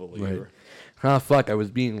much of a believer. Right. Fuck, I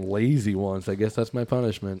was being lazy once. I guess that's my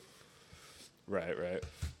punishment. Right.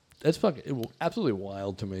 That's fucking absolutely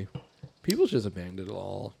wild to me. People just abandon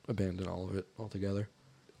all of it altogether.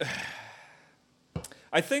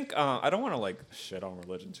 I think I don't want to like shit on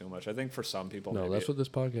religion too much. I think for some people, no, that's what this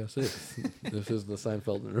podcast is. This is the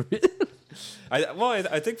Seinfeld interview.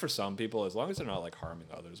 I think for some people, as long as they're not like harming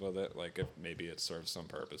others with it, like if maybe it serves some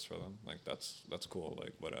purpose for them, like that's cool.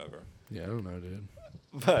 Like whatever. Yeah, I don't know, dude.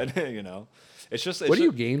 But it's just what do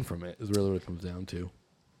you gain from it? Is really what it comes down to.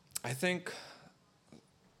 I think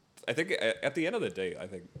at the end of the day, I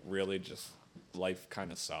think really just life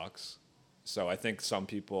kind of sucks. So I think some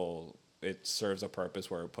people, it serves a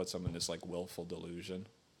purpose where it puts them in this like willful delusion.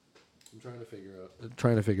 I'm trying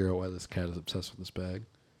to figure out why this cat is obsessed with this bag.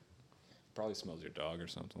 Probably smells your dog or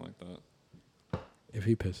something like that. If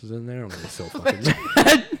he pisses in there, I'm gonna be so fucking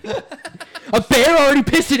mad. A bear already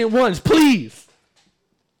pissed in it once, please.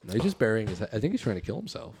 No, he's just burying his head. I think he's trying to kill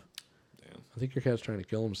himself. Damn. I think your cat's trying to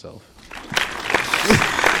kill himself.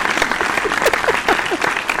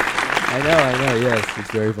 I know. Yes,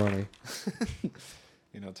 it's very funny.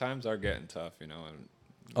 Times are getting tough, and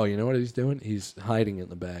Oh, you know what he's doing? He's hiding in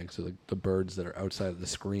the bag so the birds that are outside of the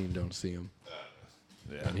screen don't see him.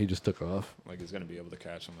 Yeah. And he just took off. Like he's going to be able to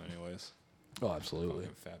catch them anyways. Oh, absolutely.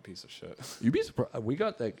 Fucking fat piece of shit. You'd be surprised. We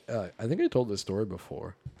got that. I think I told this story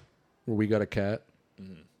before where we got a cat.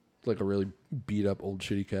 Mm-hmm. Like a really beat up old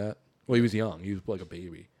shitty cat. Well, he was young. He was like a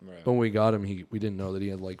baby. Right. But when we got him, we didn't know that he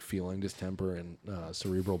had like feline distemper and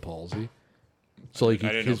cerebral palsy. So like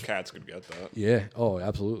I didn't know cats could get that. Yeah. Oh,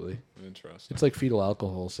 absolutely. Interesting. It's like fetal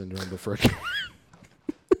alcohol syndrome, but for a cat.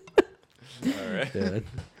 All right. Yeah.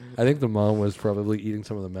 I think the mom was probably eating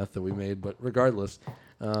some of the meth that we made, but regardless,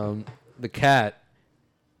 the cat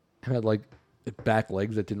had like back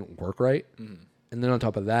legs that didn't work right, and then on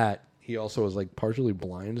top of that, he also was like partially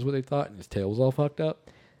blind, is what they thought, and his tail was all fucked up.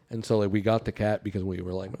 And so like we got the cat because we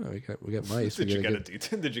were like, oh, we got mice. Did you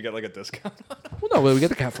get like a discount? Well, no, we get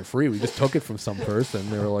the cat for free. We just took it from some person.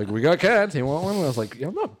 They were like, we got cats. You want one? And I was like, yeah,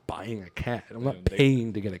 I'm not buying a cat. I'm not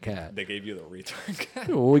paying to get a cat. They gave you the return cat.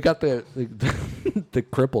 Well, we got the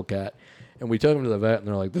cripple cat, and we took him to the vet, and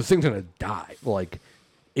they're like, this thing's gonna die. Like,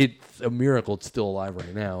 it's a miracle it's still alive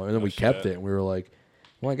right now. And then we kept it, and we were like,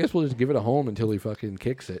 well, I guess we'll just give it a home until he fucking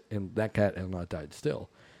kicks it. And that cat has not died still.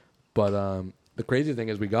 But the crazy thing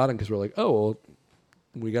is we got him because we're like, oh, well,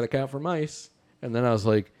 we got a cat for mice. And then I was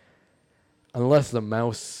like, unless the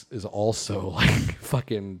mouse is also like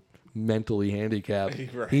fucking mentally handicapped,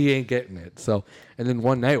 right. He ain't getting it. So, and then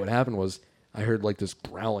one night what happened was I heard like this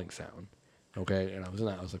growling sound. Okay. And I was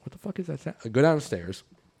like, what the fuck is that sound? I go downstairs.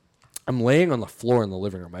 I'm laying on the floor in the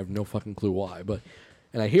living room. I have no fucking clue why,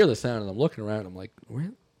 and I hear the sound and I'm looking around. I'm like,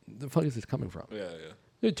 where the fuck is this coming from? Yeah.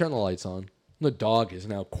 They turn the lights on. The dog has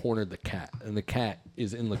now cornered the cat, and the cat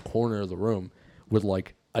is in the corner of the room with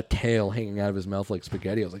like a tail hanging out of his mouth like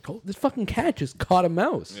spaghetti. I was like, oh, this fucking cat just caught a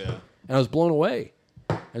mouse. Yeah. And I was blown away.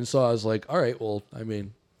 And so I was like, all right, well, I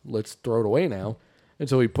mean, let's throw it away now. And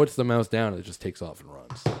so he puts the mouse down and it just takes off and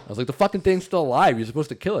runs. I was like, the fucking thing's still alive. You're supposed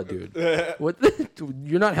to kill it, dude. What?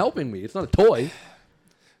 You're not helping me. It's not a toy.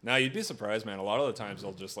 Now, you'd be surprised, man. A lot of the times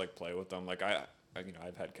they'll just like play with them. Like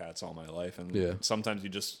I've had cats all my life, and sometimes you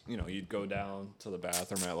just, you'd go down to the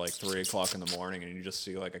bathroom at like 3 o'clock in the morning, and you just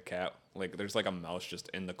see like a cat, like there's like a mouse just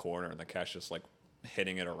in the corner, and the cat's just like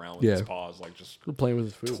hitting it around with its paws, like just playing with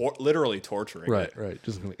his food, literally torturing it. Right.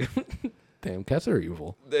 Just like, damn, cats are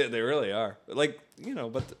evil. They really are. Like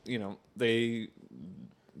they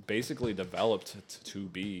basically developed to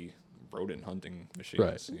be rodent hunting machines.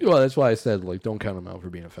 Right. Well, that's why I said, like, don't count him out for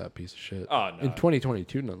being a fat piece of shit. Oh, no. In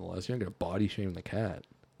 2022, nonetheless, you're not going to body shame the cat.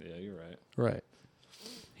 Yeah, you're right. Right.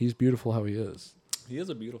 He's beautiful how he is. He is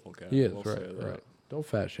a beautiful cat. He is, right. Don't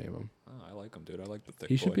fat shame him. Oh, I like him, dude. I like the thick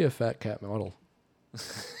He boy. should be a fat cat model.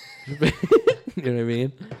 You know what I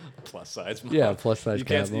mean? Plus size model. Yeah, plus size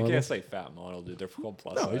cat model. You can't say fat model, dude. They're called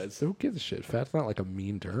plus size. Who gives a shit? Fat's not like a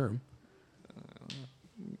mean term.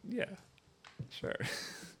 Yeah. Sure.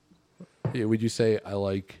 Yeah, would you say I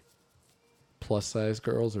like plus size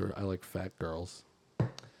girls or I like fat girls?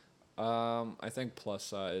 I think plus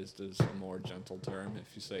size is a more gentle term.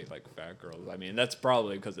 If you say like fat girls, I mean that's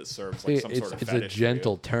probably because it serves like some sort of fetish. It's a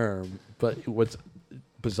gentle term, but what's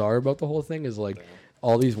bizarre about the whole thing is like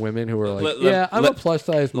all these women who are like, I'm a plus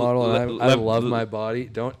size model and I love my body.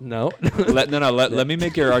 Let me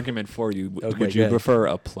make your argument for you. Okay, would you prefer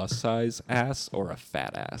a plus size ass or a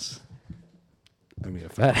fat ass? I mean, a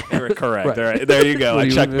fat. Correct. Right. There you go. I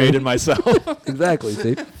checkmated myself. Exactly.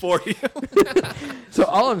 See? For you. So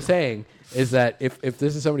all I'm saying is that if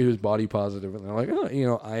this is somebody who's body positive and they're like,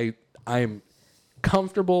 oh, I'm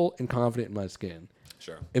comfortable and confident in my skin.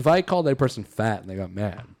 Sure. If I called that person fat and they got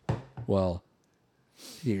mad, well,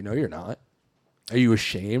 you're not. Are you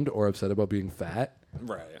ashamed or upset about being fat?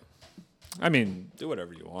 Right. I mean, do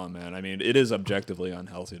whatever you want, man. I mean, it is objectively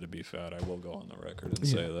unhealthy to be fat. I will go on the record and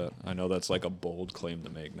say that. I know that's like a bold claim to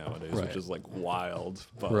make nowadays, which is like wild.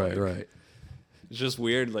 But right. It's just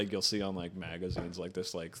weird. Like you'll see on like magazines like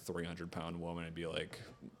this like 300-pound woman and be like,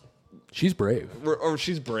 she's brave. Or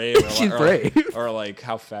she's brave. Or she's brave. Or like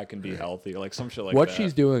how fat can be healthy. Or like some shit like what that.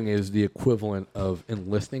 She's doing is the equivalent of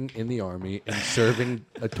enlisting in the army and serving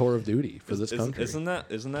a tour of duty for this country. Isn't that?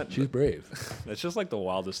 She's brave. That's just like the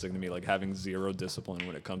wildest thing to me. Like having zero discipline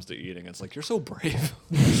when it comes to eating. It's like you're so brave.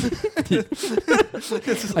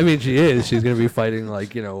 I mean, she is. She's gonna be fighting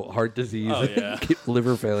like heart disease,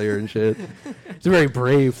 liver failure, and shit. It's a very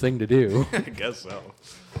brave thing to do. I guess so.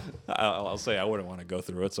 I'll say I wouldn't want to go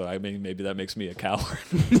through it. So I mean, maybe that makes me a coward.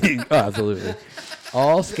 Absolutely.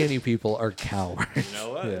 All skinny people are cowards. You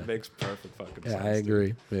know what? Yeah. It makes perfect fucking sense. Yeah, I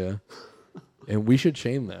agree. Yeah. And we should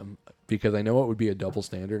shame them because I know it would be a double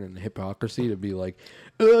standard and hypocrisy to be like,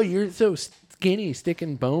 oh, you're so skinny,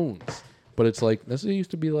 sticking bones. But it's like, this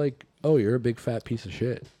used to be like, oh, you're a big fat piece of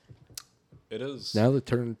shit. It is. Now the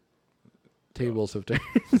tables have turned.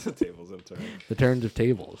 The tables have turned. The turns of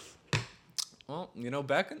tables. Well, you know,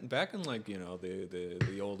 back in like, you know,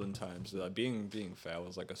 the olden times, being fat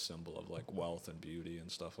was like a symbol of like wealth and beauty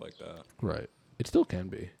and stuff like that. Right. It still can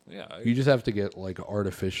be. Yeah. You just have to get like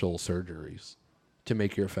artificial surgeries to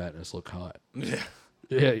make your fatness look hot. Yeah.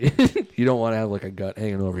 Yeah. You don't want to have like a gut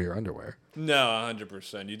hanging over your underwear. No,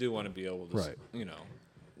 100%. You do want to be able to, Right. you know,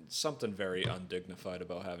 something very undignified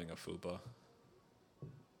about having a fupa.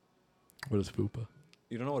 What is fupa?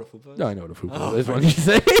 You don't know what a fupa is? No, I know what a fupa is. When you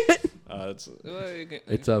say it.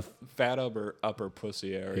 It's a fat upper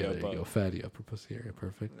pussy area. Yeah, there you go. Fatty upper pussy area.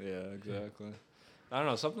 Perfect. Yeah, exactly. I don't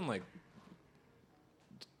know, something like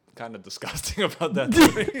kind of disgusting about that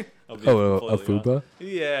to me. A fupa?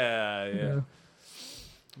 Yeah.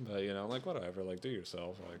 But, you know, like, whatever. Like, do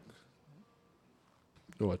yourself. Like,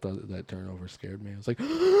 oh, I thought that turnover scared me. I was like,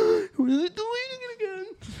 who is it deleting it again?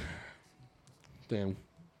 Damn.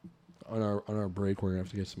 On our break, we're going to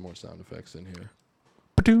have to get some more sound effects in here.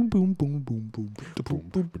 Boom, boom, boom, boom, boom, boom,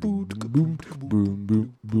 boom, boom, boom,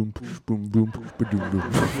 boom, boom, boom, boom.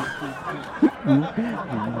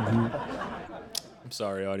 I'm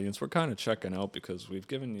sorry, audience. We're kind of checking out because we've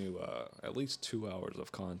given you at least 2 hours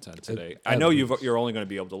of content today. I know you're only going to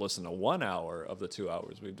be able to listen to 1 hour of the 2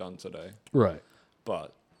 hours we've done today. Right.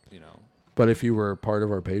 But, you know. But if you were part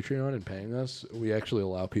of our Patreon and paying us, we actually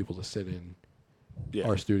allow people to sit in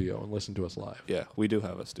our studio and listen to us live. Yeah, we do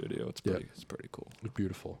have a studio. It's pretty cool. It's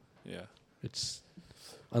beautiful. Yeah. It's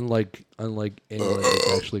unlike England,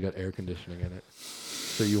 it's actually got air conditioning in it.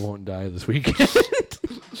 So you won't die this weekend.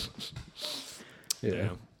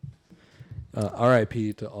 Yeah.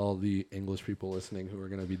 R.I.P. to all the English people listening who are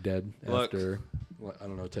going to be dead after, I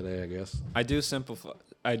don't know, today, I guess. I do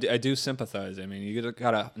sympathize. I mean, you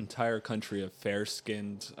got an entire country of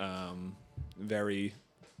fair-skinned, very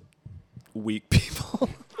weak people.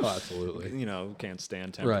 Oh, absolutely. You know, can't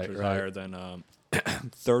stand temperatures higher than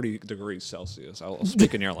 30 degrees Celsius. I'll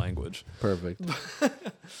speak in your language. Perfect.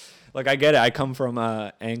 Like, I get it. I come from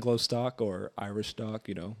Anglo stock or Irish stock,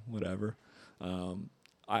 you know, whatever. You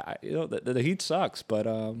know, the heat sucks, but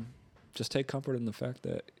just take comfort in the fact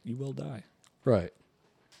that you will die. Right.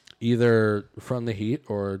 Either from the heat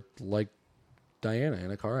or like Diana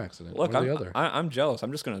in a car accident. Look, one or the other. I'm jealous.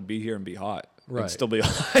 I'm just going to be here and be hot. Right. And still be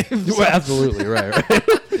alive. So. Well, absolutely, right.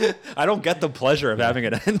 I don't get the pleasure of having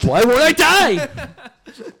it end. Why won't I die?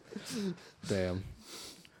 Damn.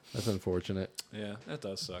 That's unfortunate. Yeah, that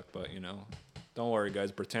does suck, but, you know, don't worry,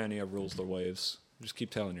 guys. Britannia rules the waves. Just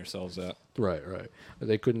keep telling yourselves that. Right.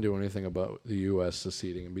 They couldn't do anything about the U.S.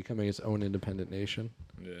 seceding and becoming its own independent nation.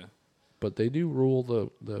 Yeah. But they do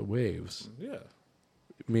rule the waves. Yeah.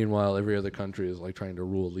 Meanwhile, every other country is like trying to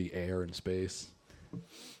rule the air and space.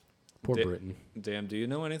 Poor Britain. Damn, do you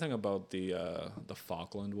know anything about the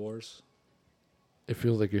Falkland Wars? It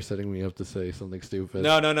feels like you're setting me up to say something stupid.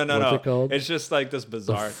 No. What's it called? It's just like this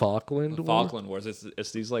bizarre... The Falkland War? Falkland Wars.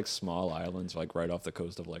 It's these like small islands like right off the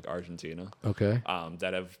coast of like Argentina. Okay.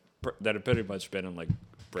 That have pretty much been in like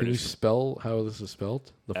British... Can you spell how this is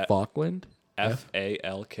spelled? The Falkland? Falkland.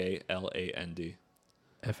 F-A-L.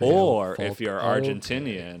 Or if you're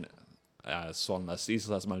Argentinian, son las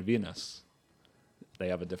Islas Malvinas. They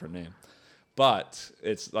have a different name. But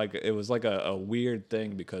it was like a weird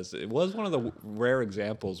thing because it was one of the rare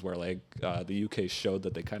examples where like the UK showed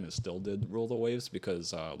that they kind of still did rule the waves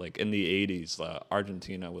because like in the 80s,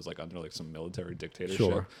 Argentina was like under like some military dictatorship.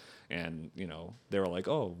 Sure. And, you know, they were like,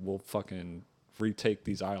 oh, we'll fucking retake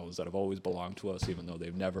these islands that have always belonged to us, even though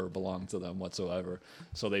they've never belonged to them whatsoever.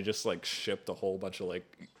 So they just like shipped a whole bunch of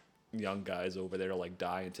like young guys over there to like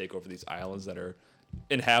die and take over these islands that are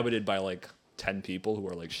inhabited by like 10 people who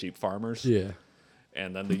are like sheep farmers. Yeah.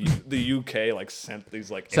 And then the UK like sent these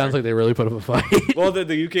like... Sounds like they really put up a fight. Well,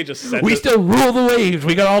 the UK just sent... We still rule the waves.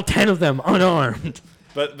 We got all 10 of them unarmed.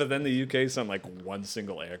 But then the UK sent like one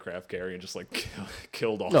single aircraft carrier and just like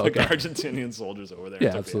killed all the Argentinian soldiers over there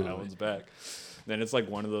and took absolutely. the islands back. Then it's like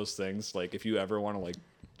one of those things, like if you ever want to like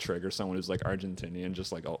trigger someone who's like Argentinian,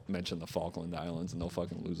 just like mention the Falkland Islands and they'll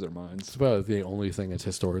fucking lose their minds. It's about the only thing that's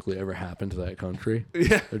historically ever happened to that country.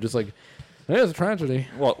 Yeah. They're just like, hey, it's a tragedy.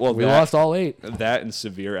 Well, we lost all 8. That and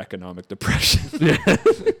severe economic depression. Yeah.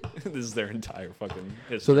 This is their entire fucking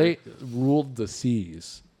history. So they ruled the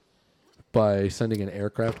seas, by sending an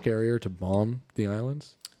aircraft carrier to bomb the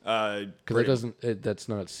islands? Because that's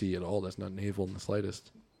not sea at all. That's not naval in the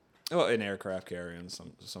slightest. Oh, an aircraft carrier and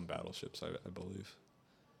some battleships, I believe.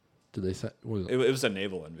 Did they say it was a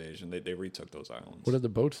naval invasion? They retook those islands. What did the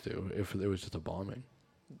boats do if it was just a bombing?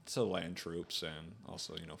 To land troops and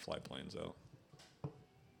also fly planes out.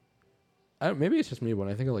 Maybe it's just me. When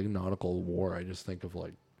I think of like nautical war, I just think of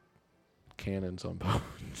like cannons on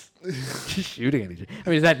boats, just shooting at each other. I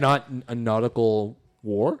mean, is that not a nautical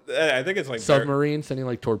war? I think it's like submarines sending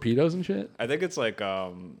like torpedoes and shit. I think it's like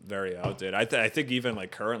very outdated. I think even like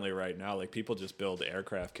currently right now, like people just build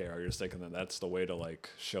aircraft carriers thinking that that's the way to like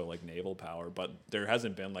show like naval power, but there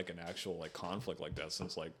hasn't been like an actual like conflict like that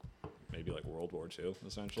since like maybe like World War II,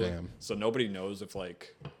 essentially. Damn. So nobody knows if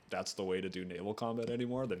like that's the way to do naval combat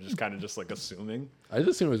anymore. They're just kind of just like assuming. I just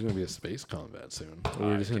assumed it was going to be a space combat soon.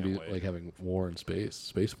 We're just going to be like having war in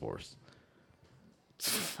Space Force.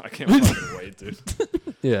 I can't fucking wait, dude.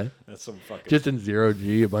 Yeah. That's some fucking... Just in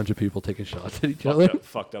 0G, a bunch of people taking shots at each other.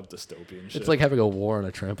 Fucked up dystopian shit. It's like having a war on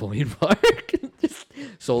a trampoline park. Just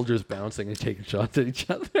soldiers bouncing and taking shots at each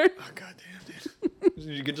other. Oh, goddamn, dude.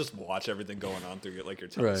 You can just watch everything going on through your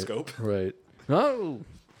telescope. Right. Oh.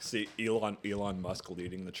 See Elon Musk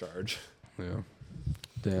leading the charge. Yeah.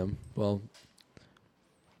 Damn. Well,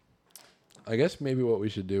 I guess maybe what we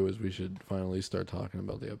should do is we should finally start talking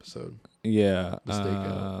about the episode. Yeah.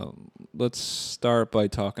 Let's start by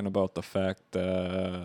talking about the fact that